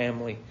as a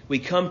family. We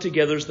come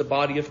together as the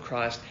body of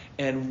Christ,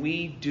 and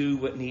we do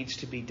what needs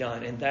to be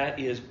done. And that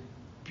is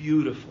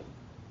beautiful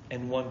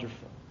and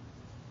wonderful.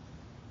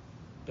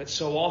 But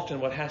so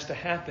often what has to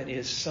happen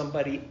is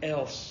somebody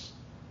else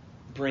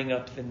bring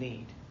up the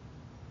need.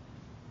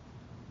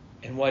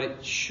 And what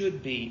it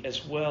should be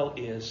as well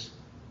is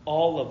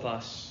all of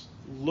us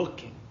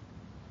looking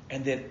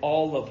and then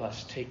all of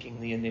us taking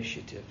the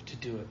initiative to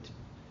do it.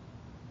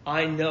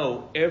 I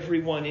know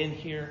everyone in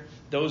here,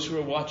 those who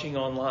are watching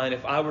online,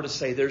 if I were to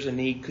say there's a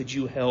need, could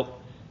you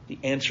help? The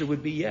answer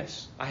would be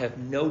yes. I have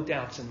no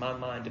doubts in my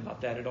mind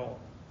about that at all.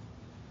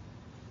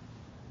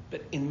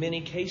 But in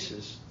many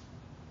cases,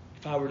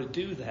 if I were to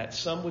do that,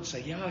 some would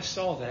say, yeah, I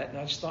saw that, and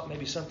I just thought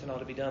maybe something ought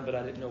to be done, but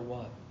I didn't know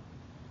what.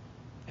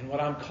 And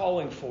what I'm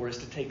calling for is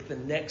to take the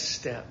next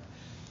step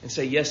and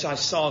say, yes, I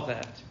saw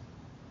that,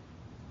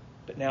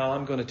 but now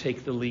I'm going to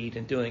take the lead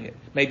in doing it.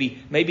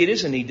 Maybe it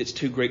is a need that's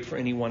too great for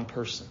any one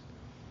person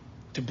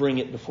to bring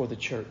it before the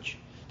church,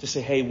 to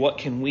say, hey, what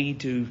can we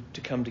do to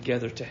come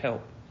together to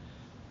help?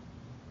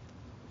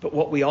 But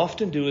what we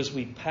often do is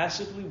we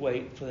passively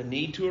wait for the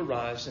need to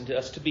arise and to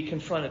us to be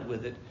confronted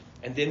with it,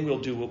 and then we'll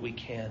do what we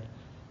can.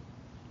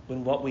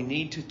 When what we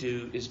need to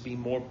do is be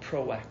more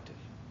proactive,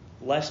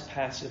 less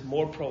passive,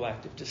 more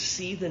proactive, to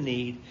see the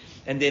need,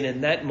 and then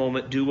in that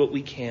moment do what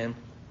we can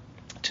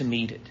to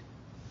meet it.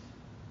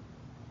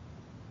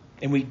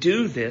 And we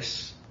do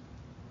this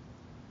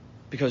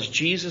because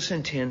Jesus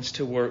intends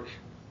to work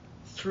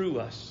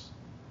through us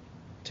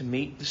to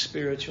meet the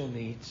spiritual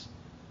needs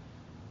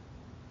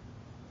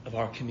of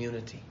our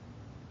community.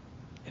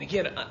 And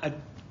again, I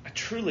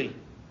truly,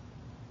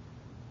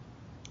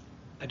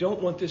 I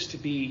don't want this to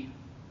be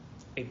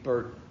a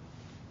burden,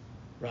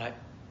 right?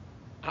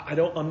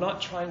 I'm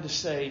not trying to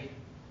say,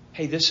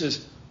 hey, this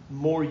is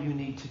more you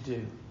need to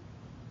do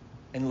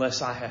and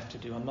less I have to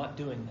do. I'm not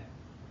doing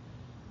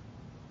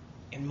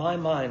that. In my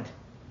mind,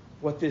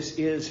 what this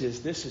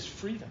is this is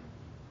freedom,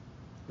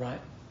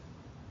 right?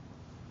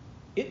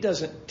 It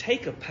doesn't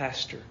take a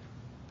pastor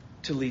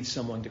to lead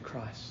someone to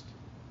Christ.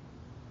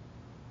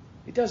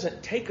 It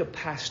doesn't take a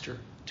pastor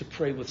to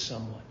pray with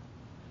someone.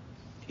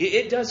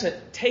 It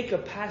doesn't take a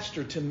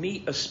pastor to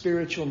meet a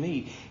spiritual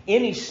need.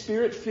 Any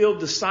Spirit-filled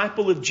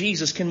disciple of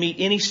Jesus can meet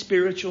any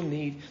spiritual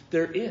need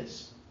there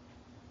is.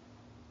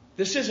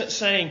 This isn't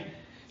saying,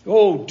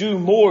 oh, do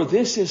more.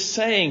 This is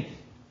saying,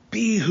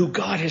 be who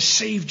God has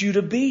saved you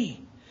to be.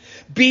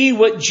 Be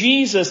what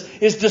Jesus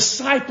is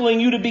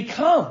discipling you to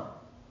become.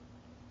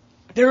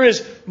 There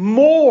is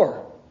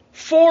more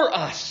for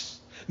us.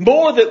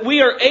 More that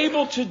we are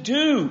able to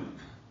do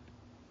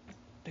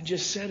than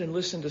just sit and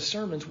listen to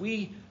sermons.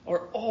 We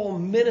are all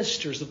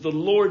ministers of the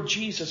Lord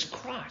Jesus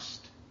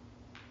Christ.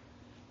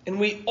 And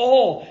we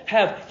all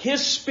have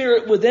His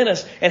Spirit within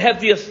us and have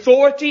the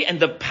authority and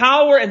the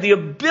power and the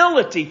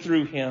ability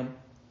through Him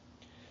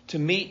to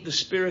meet the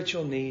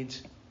spiritual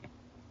needs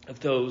of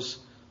those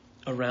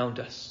around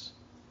us.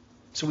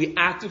 So we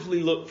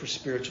actively look for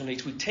spiritual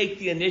needs. We take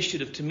the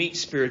initiative to meet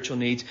spiritual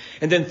needs.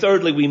 And then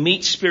thirdly, we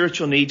meet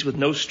spiritual needs with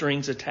no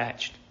strings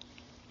attached.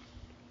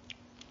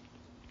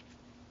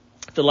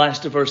 At the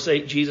last of verse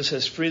 8, Jesus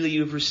says, freely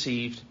you have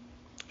received,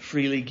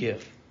 freely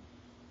give.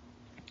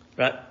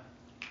 Right?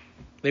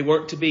 They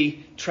weren't to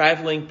be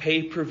traveling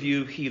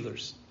pay-per-view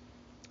healers.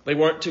 They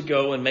weren't to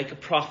go and make a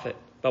profit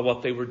by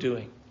what they were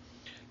doing.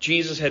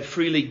 Jesus had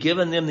freely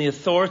given them the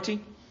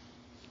authority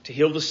to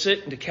heal the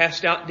sick and to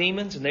cast out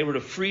demons, and they were to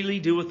freely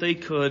do what they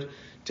could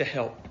to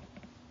help.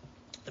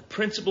 The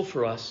principle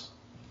for us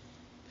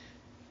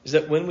is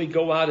that when we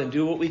go out and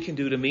do what we can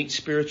do to meet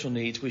spiritual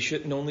needs, we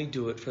shouldn't only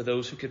do it for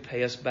those who could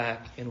pay us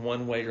back in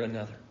one way or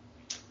another.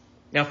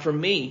 Now, for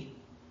me,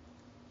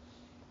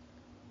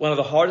 one of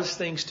the hardest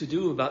things to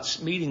do about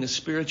meeting a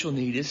spiritual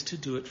need is to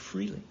do it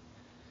freely.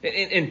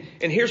 And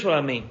here's what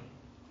I mean.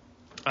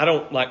 I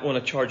don't want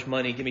to charge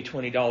money. Give me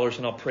 $20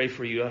 and I'll pray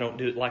for you. I don't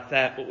do it like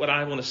that. But what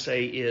I want to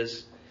say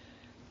is,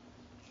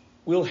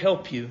 we'll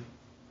help you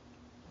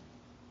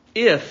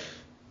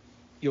if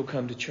you'll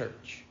come to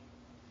church.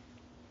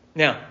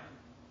 Now,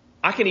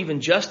 I can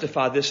even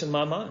justify this in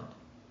my mind,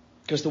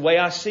 because the way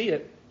I see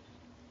it,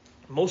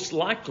 most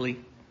likely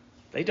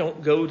they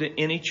don't go to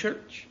any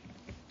church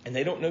and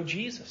they don't know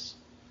Jesus.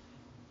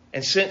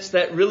 And since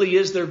that really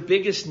is their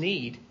biggest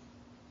need,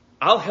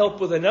 I'll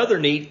help with another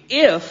need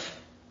if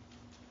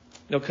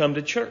they'll come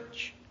to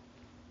church.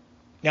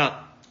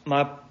 Now,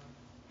 my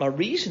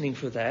reasoning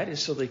for that is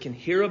so they can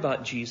hear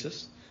about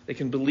Jesus, they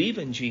can believe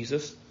in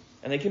Jesus,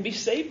 and they can be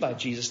saved by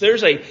Jesus. There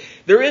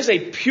is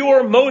a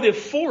pure motive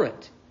for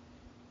it.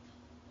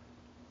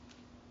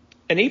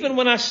 And even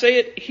when I say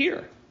it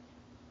here,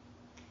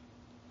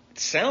 it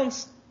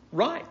sounds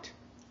right.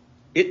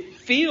 It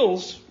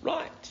feels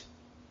right.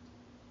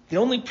 The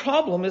only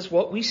problem is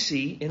what we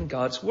see in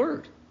God's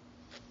Word.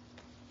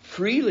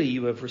 Freely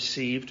you have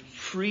received,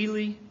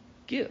 freely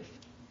give.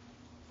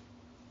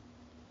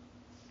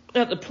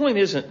 Now, the point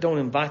isn't don't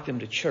invite them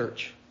to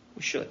church.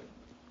 We should.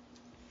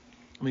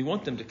 We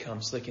want them to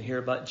come so they can hear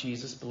about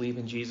Jesus, believe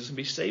in Jesus, and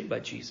be saved by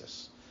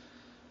Jesus.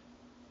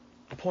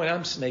 The point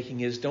I'm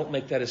making is don't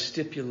make that a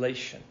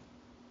stipulation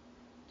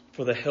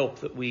for the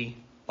help that we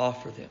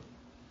offer them.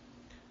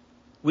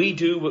 We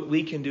do what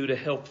we can do to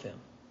help them.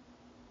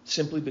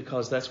 simply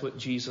because that's what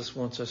Jesus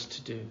wants us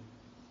to do.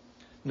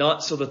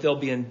 Not so that they'll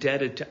be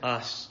indebted to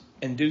us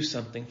and do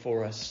something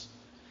for us,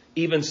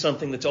 even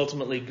something that's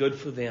ultimately good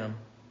for them,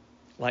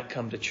 like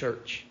come to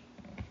church.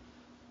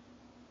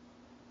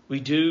 We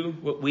do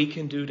what we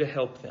can do to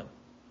help them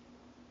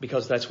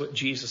because that's what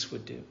Jesus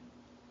would do.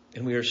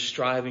 And we are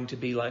striving to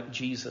be like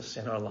Jesus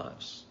in our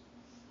lives.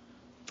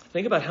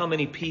 Think about how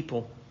many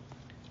people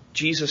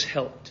Jesus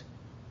helped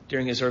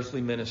during his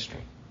earthly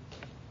ministry.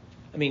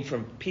 I mean,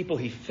 from people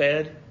he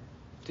fed,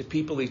 to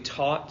people he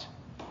taught,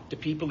 to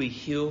people he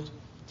healed,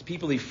 to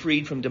people he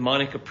freed from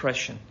demonic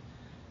oppression.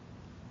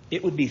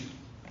 It would be,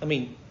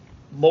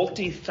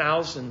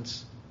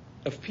 multi-thousands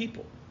of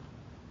people.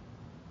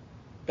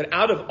 But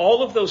out of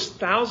all of those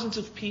thousands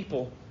of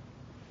people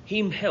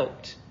he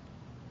helped,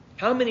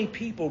 how many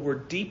people were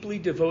deeply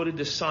devoted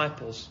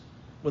disciples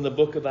when the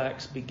book of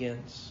Acts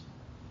begins?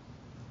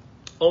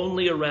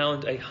 Only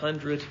around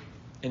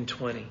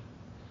 120.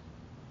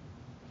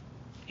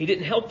 He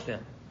didn't help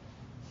them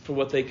for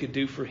what they could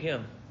do for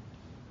him.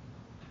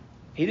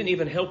 He didn't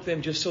even help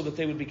them just so that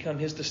they would become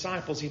his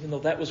disciples, even though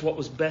that was what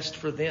was best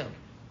for them.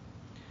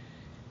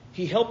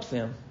 He helped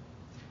them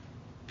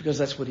because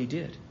that's what he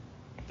did.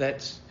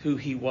 That's who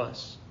he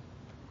was.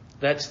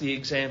 That's the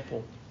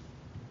example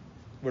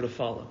we're to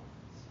follow.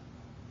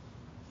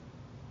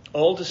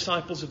 All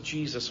disciples of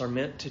Jesus are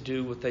meant to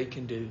do what they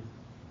can do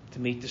to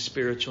meet the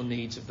spiritual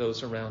needs of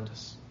those around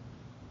us.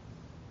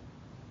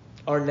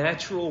 Our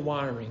natural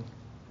wiring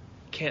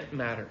can't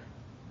matter.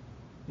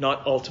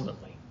 Not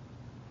ultimately.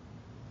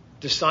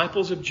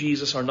 Disciples of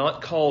Jesus are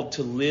not called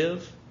to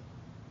live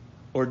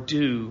or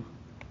do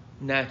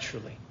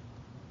naturally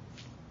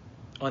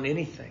on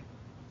anything.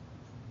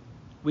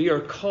 We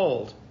are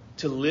called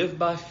to live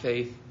by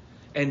faith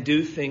and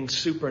do things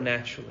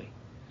supernaturally.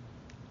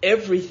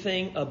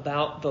 Everything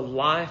about the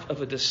life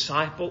of a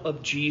disciple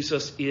of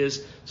Jesus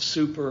is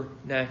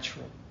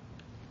supernatural.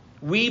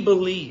 We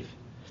believe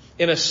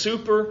in a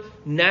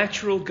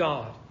supernatural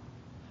God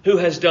who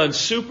has done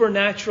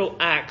supernatural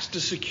acts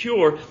to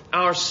secure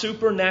our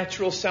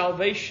supernatural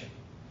salvation.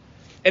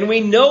 And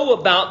we know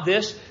about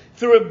this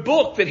through a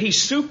book that he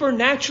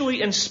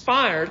supernaturally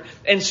inspired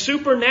and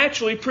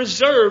supernaturally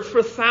preserved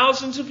for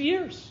thousands of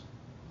years.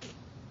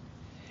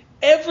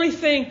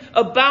 Everything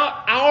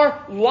about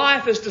our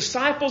life as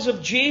disciples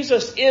of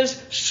Jesus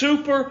is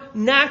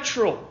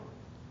supernatural.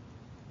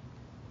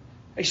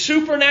 A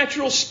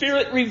supernatural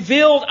spirit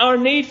revealed our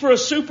need for a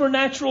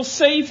supernatural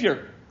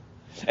Savior.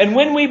 And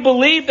when we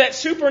believe that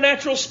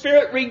supernatural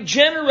spirit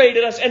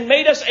regenerated us and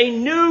made us a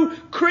new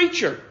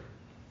creature,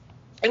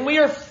 and we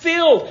are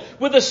filled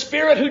with a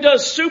Spirit who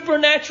does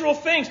supernatural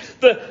things,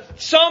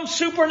 some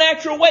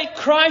supernatural way,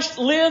 Christ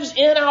lives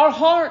in our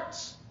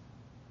hearts.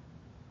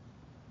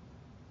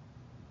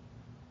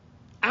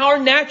 Our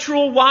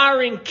natural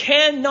wiring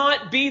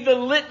cannot be the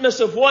litmus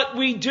of what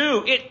we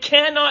do. It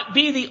cannot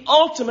be the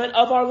ultimate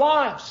of our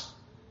lives.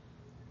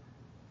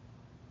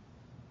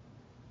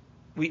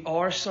 We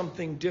are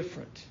something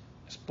different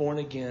as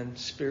born-again,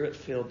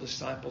 Spirit-filled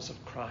disciples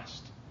of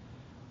Christ.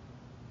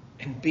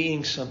 And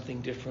being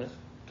something different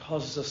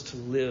causes us to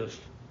live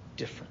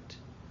different.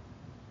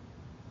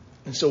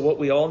 And so what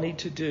we all need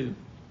to do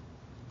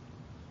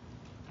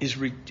is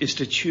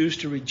to choose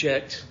to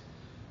reject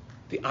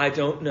the I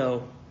don't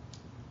know,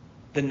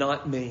 the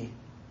not me,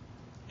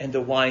 and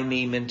the why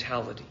me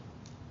mentality.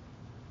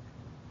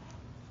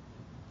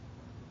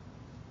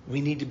 We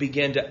need to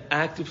begin to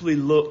actively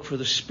look for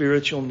the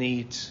spiritual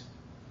needs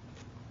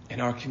in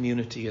our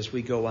community as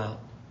we go out.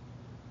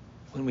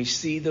 When we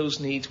see those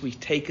needs, we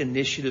take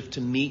initiative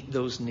to meet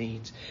those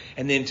needs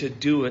and then to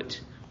do it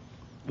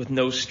with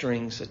no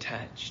strings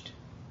attached.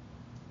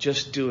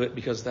 Just do it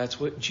because that's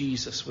what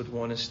Jesus would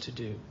want us to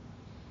do.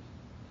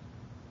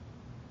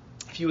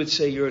 If you would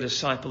say you're a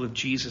disciple of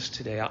Jesus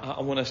today,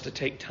 I want us to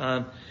take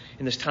time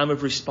in this time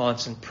of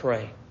response and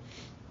pray.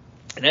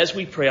 And as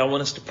we pray, I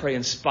want us to pray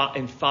in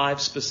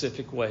 5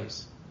 specific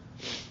ways.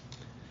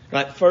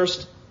 Right?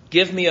 First,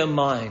 give me a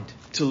mind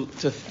to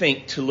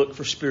think, to look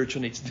for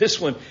spiritual needs. This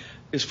one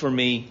is for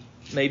me,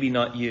 maybe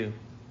not you.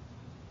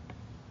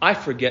 I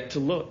forget to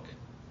look.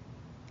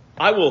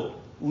 I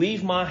will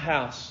leave my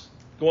house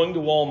going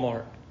to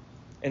Walmart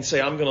and say,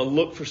 I'm going to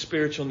look for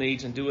spiritual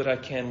needs and do what I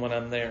can when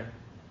I'm there.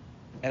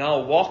 And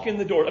I'll walk in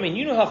the door.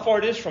 You know how far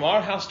it is from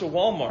our house to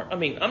Walmart.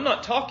 I'm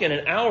not talking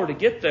an hour to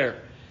get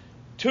there.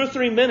 2 or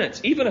 3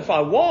 minutes, even if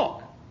I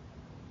walk.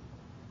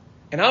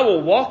 And I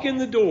will walk in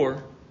the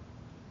door,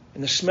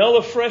 and the smell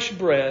of fresh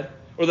bread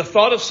or the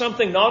thought of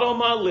something not on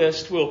my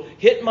list will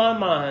hit my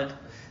mind,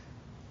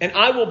 and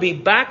I will be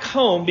back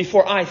home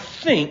before I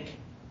think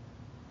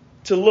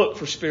to look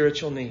for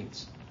spiritual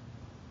needs.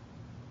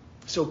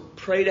 So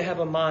pray to have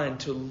a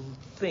mind to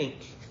think.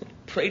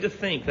 Pray to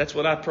think. That's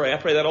what I pray. I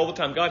pray that all the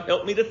time. God,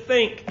 help me to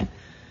think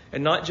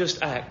and not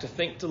just act, to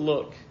think, to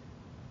look.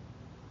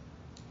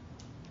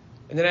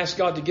 And then ask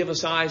God to give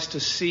us eyes to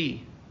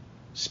see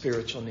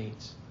spiritual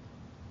needs.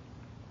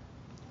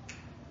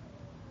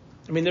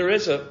 There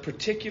is a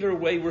particular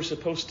way we're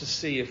supposed to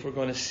see if we're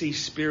going to see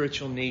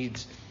spiritual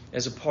needs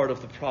as a part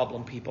of the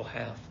problem people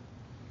have.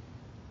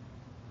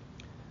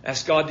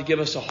 Ask God to give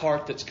us a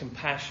heart that's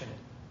compassionate,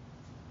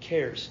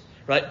 cares.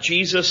 Right?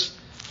 Jesus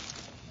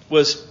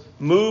was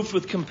moved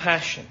with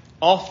compassion.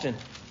 Often,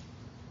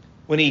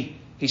 when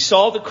he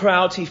saw the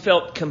crowds, he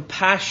felt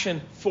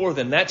compassion for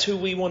them. That's who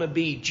we want to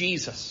be,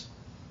 Jesus.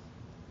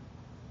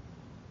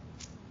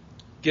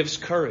 Gives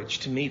courage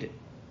to meet it.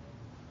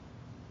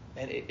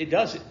 And it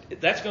does.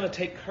 That's going to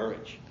take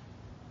courage.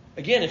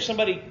 Again, if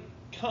somebody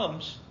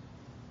comes,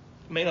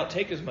 it may not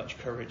take as much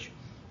courage.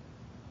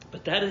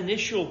 But that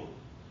initial,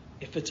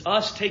 if it's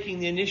us taking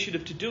the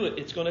initiative to do it,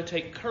 it's going to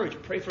take courage.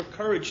 Pray for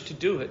courage to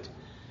do it.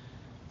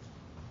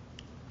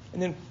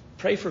 And then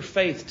pray for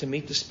faith to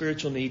meet the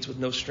spiritual needs with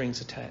no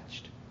strings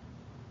attached.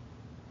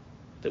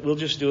 That we'll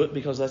just do it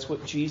because that's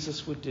what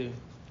Jesus would do.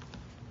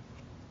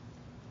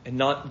 And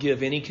not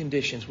give any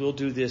conditions. We'll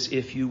do this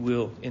if you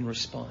will and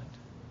respond.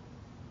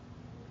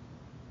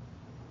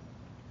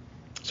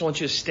 So I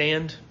want you to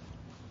stand.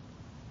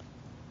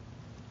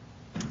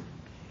 We're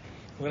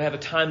going to have a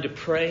time to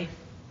pray.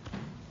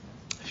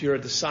 If you're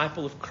a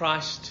disciple of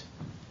Christ,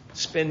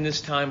 spend this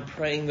time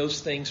praying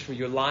those things for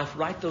your life.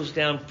 Write those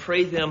down.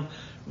 Pray them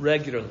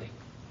regularly.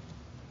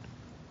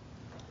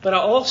 But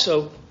I want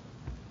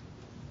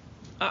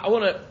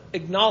to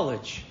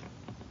acknowledge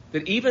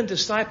that even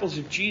disciples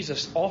of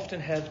Jesus often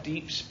have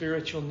deep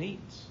spiritual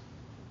needs.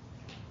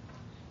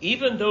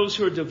 Even those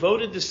who are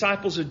devoted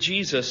disciples of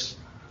Jesus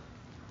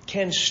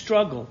can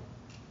struggle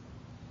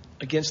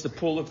against the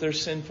pull of their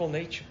sinful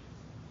nature.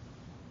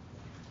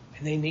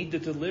 And they need the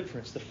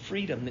deliverance, the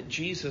freedom that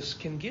Jesus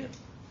can give.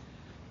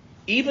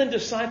 Even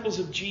disciples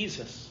of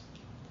Jesus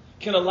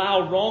can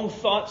allow wrong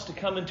thoughts to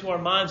come into our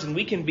minds, and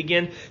we can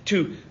begin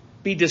to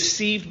be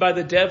deceived by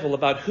the devil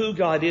about who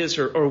God is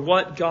or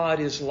what God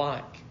is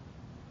like.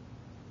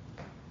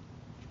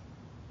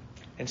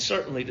 And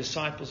certainly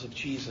disciples of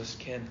Jesus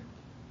can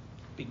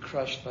be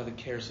crushed by the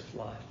cares of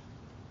life.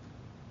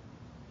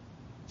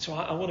 So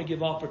I want to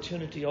give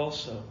opportunity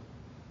also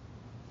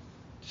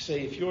to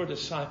say, if you're a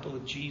disciple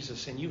of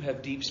Jesus and you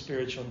have deep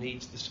spiritual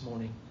needs this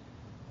morning,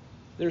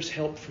 there's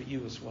help for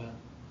you as well.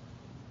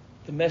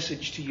 The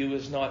message to you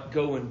is not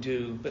go and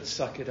do, but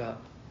suck it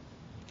up.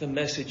 The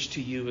message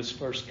to you is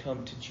first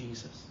come to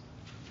Jesus.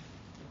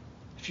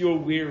 If you're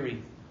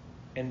weary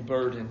and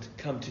burdened,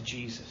 come to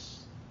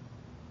Jesus.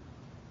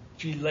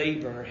 If you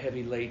labor and are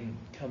heavy laden,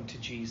 come to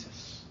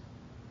Jesus.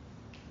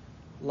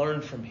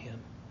 Learn from Him.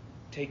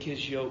 Take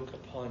His yoke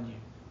upon you.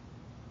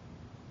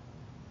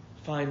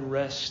 Find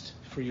rest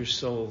for your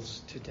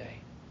souls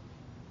today.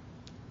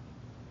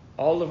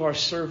 All of our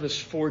service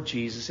for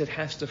Jesus, it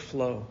has to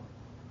flow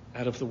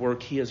out of the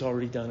work He has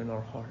already done in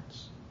our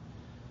hearts.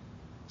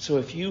 So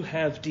if you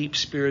have deep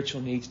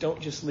spiritual needs, don't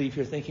just leave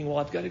here thinking, well,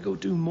 I've got to go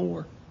do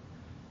more.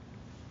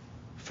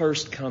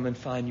 First, come and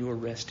find your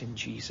rest in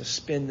Jesus.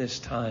 Spend this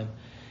time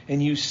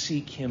and you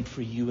seek Him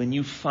for you, and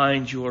you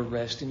find your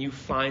rest, and you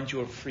find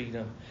your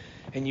freedom,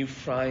 and you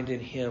find in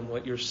Him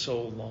what your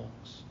soul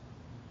longs.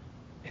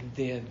 And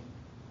then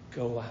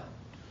go out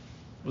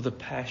with a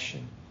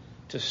passion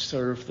to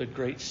serve the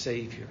great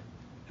Savior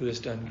who has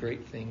done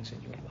great things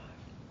in your life.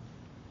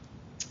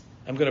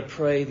 I'm going to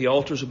pray. The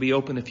altars will be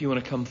open if you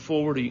want to come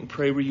forward, or you can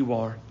pray where you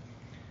are.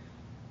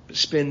 But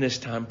spend this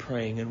time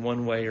praying in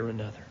one way or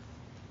another.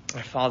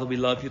 Our Father, we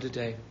love you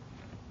today.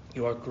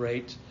 You are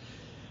great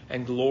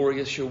and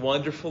glorious. You're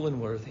wonderful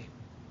and worthy.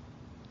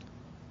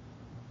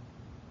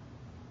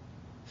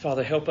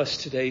 Father, help us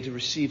today to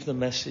receive the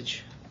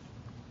message.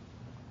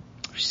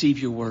 Receive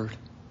your word.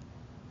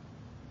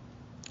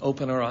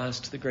 Open our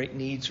eyes to the great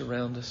needs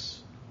around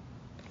us.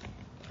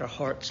 Our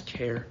hearts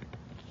care.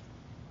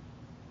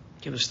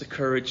 Give us the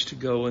courage to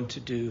go and to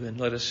do, and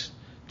let us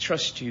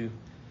trust you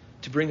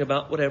to bring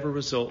about whatever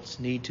results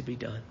need to be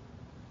done.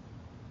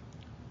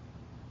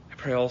 I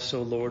pray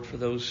also, Lord, for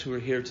those who are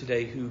here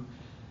today who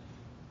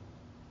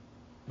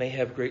may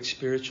have great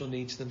spiritual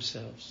needs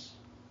themselves.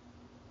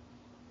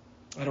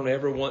 I don't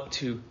ever want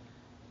to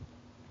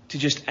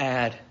just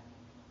add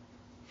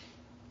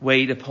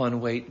weight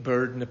upon weight,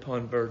 burden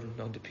upon burden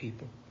onto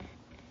people.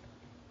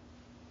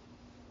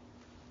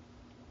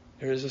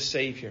 There is a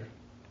Savior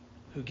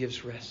who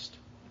gives rest.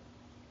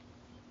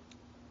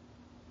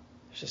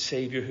 There's a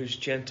Savior who's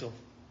gentle,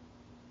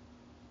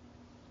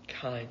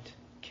 kind,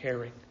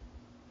 caring.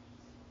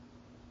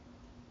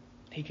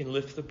 He can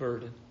lift the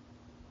burden.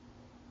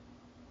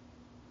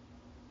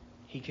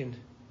 He can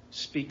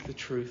speak the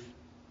truth.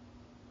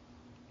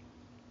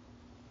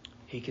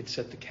 He can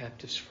set the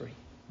captives free.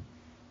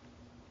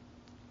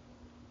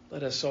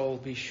 Let us all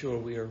be sure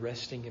we are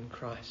resting in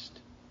Christ.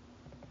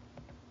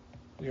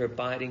 We are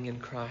abiding in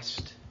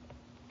Christ.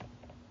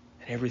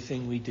 And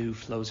everything we do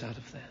flows out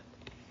of that.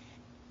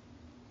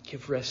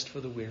 Give rest for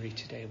the weary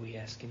today, we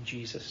ask in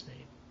Jesus'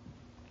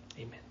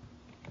 name. Amen.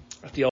 At the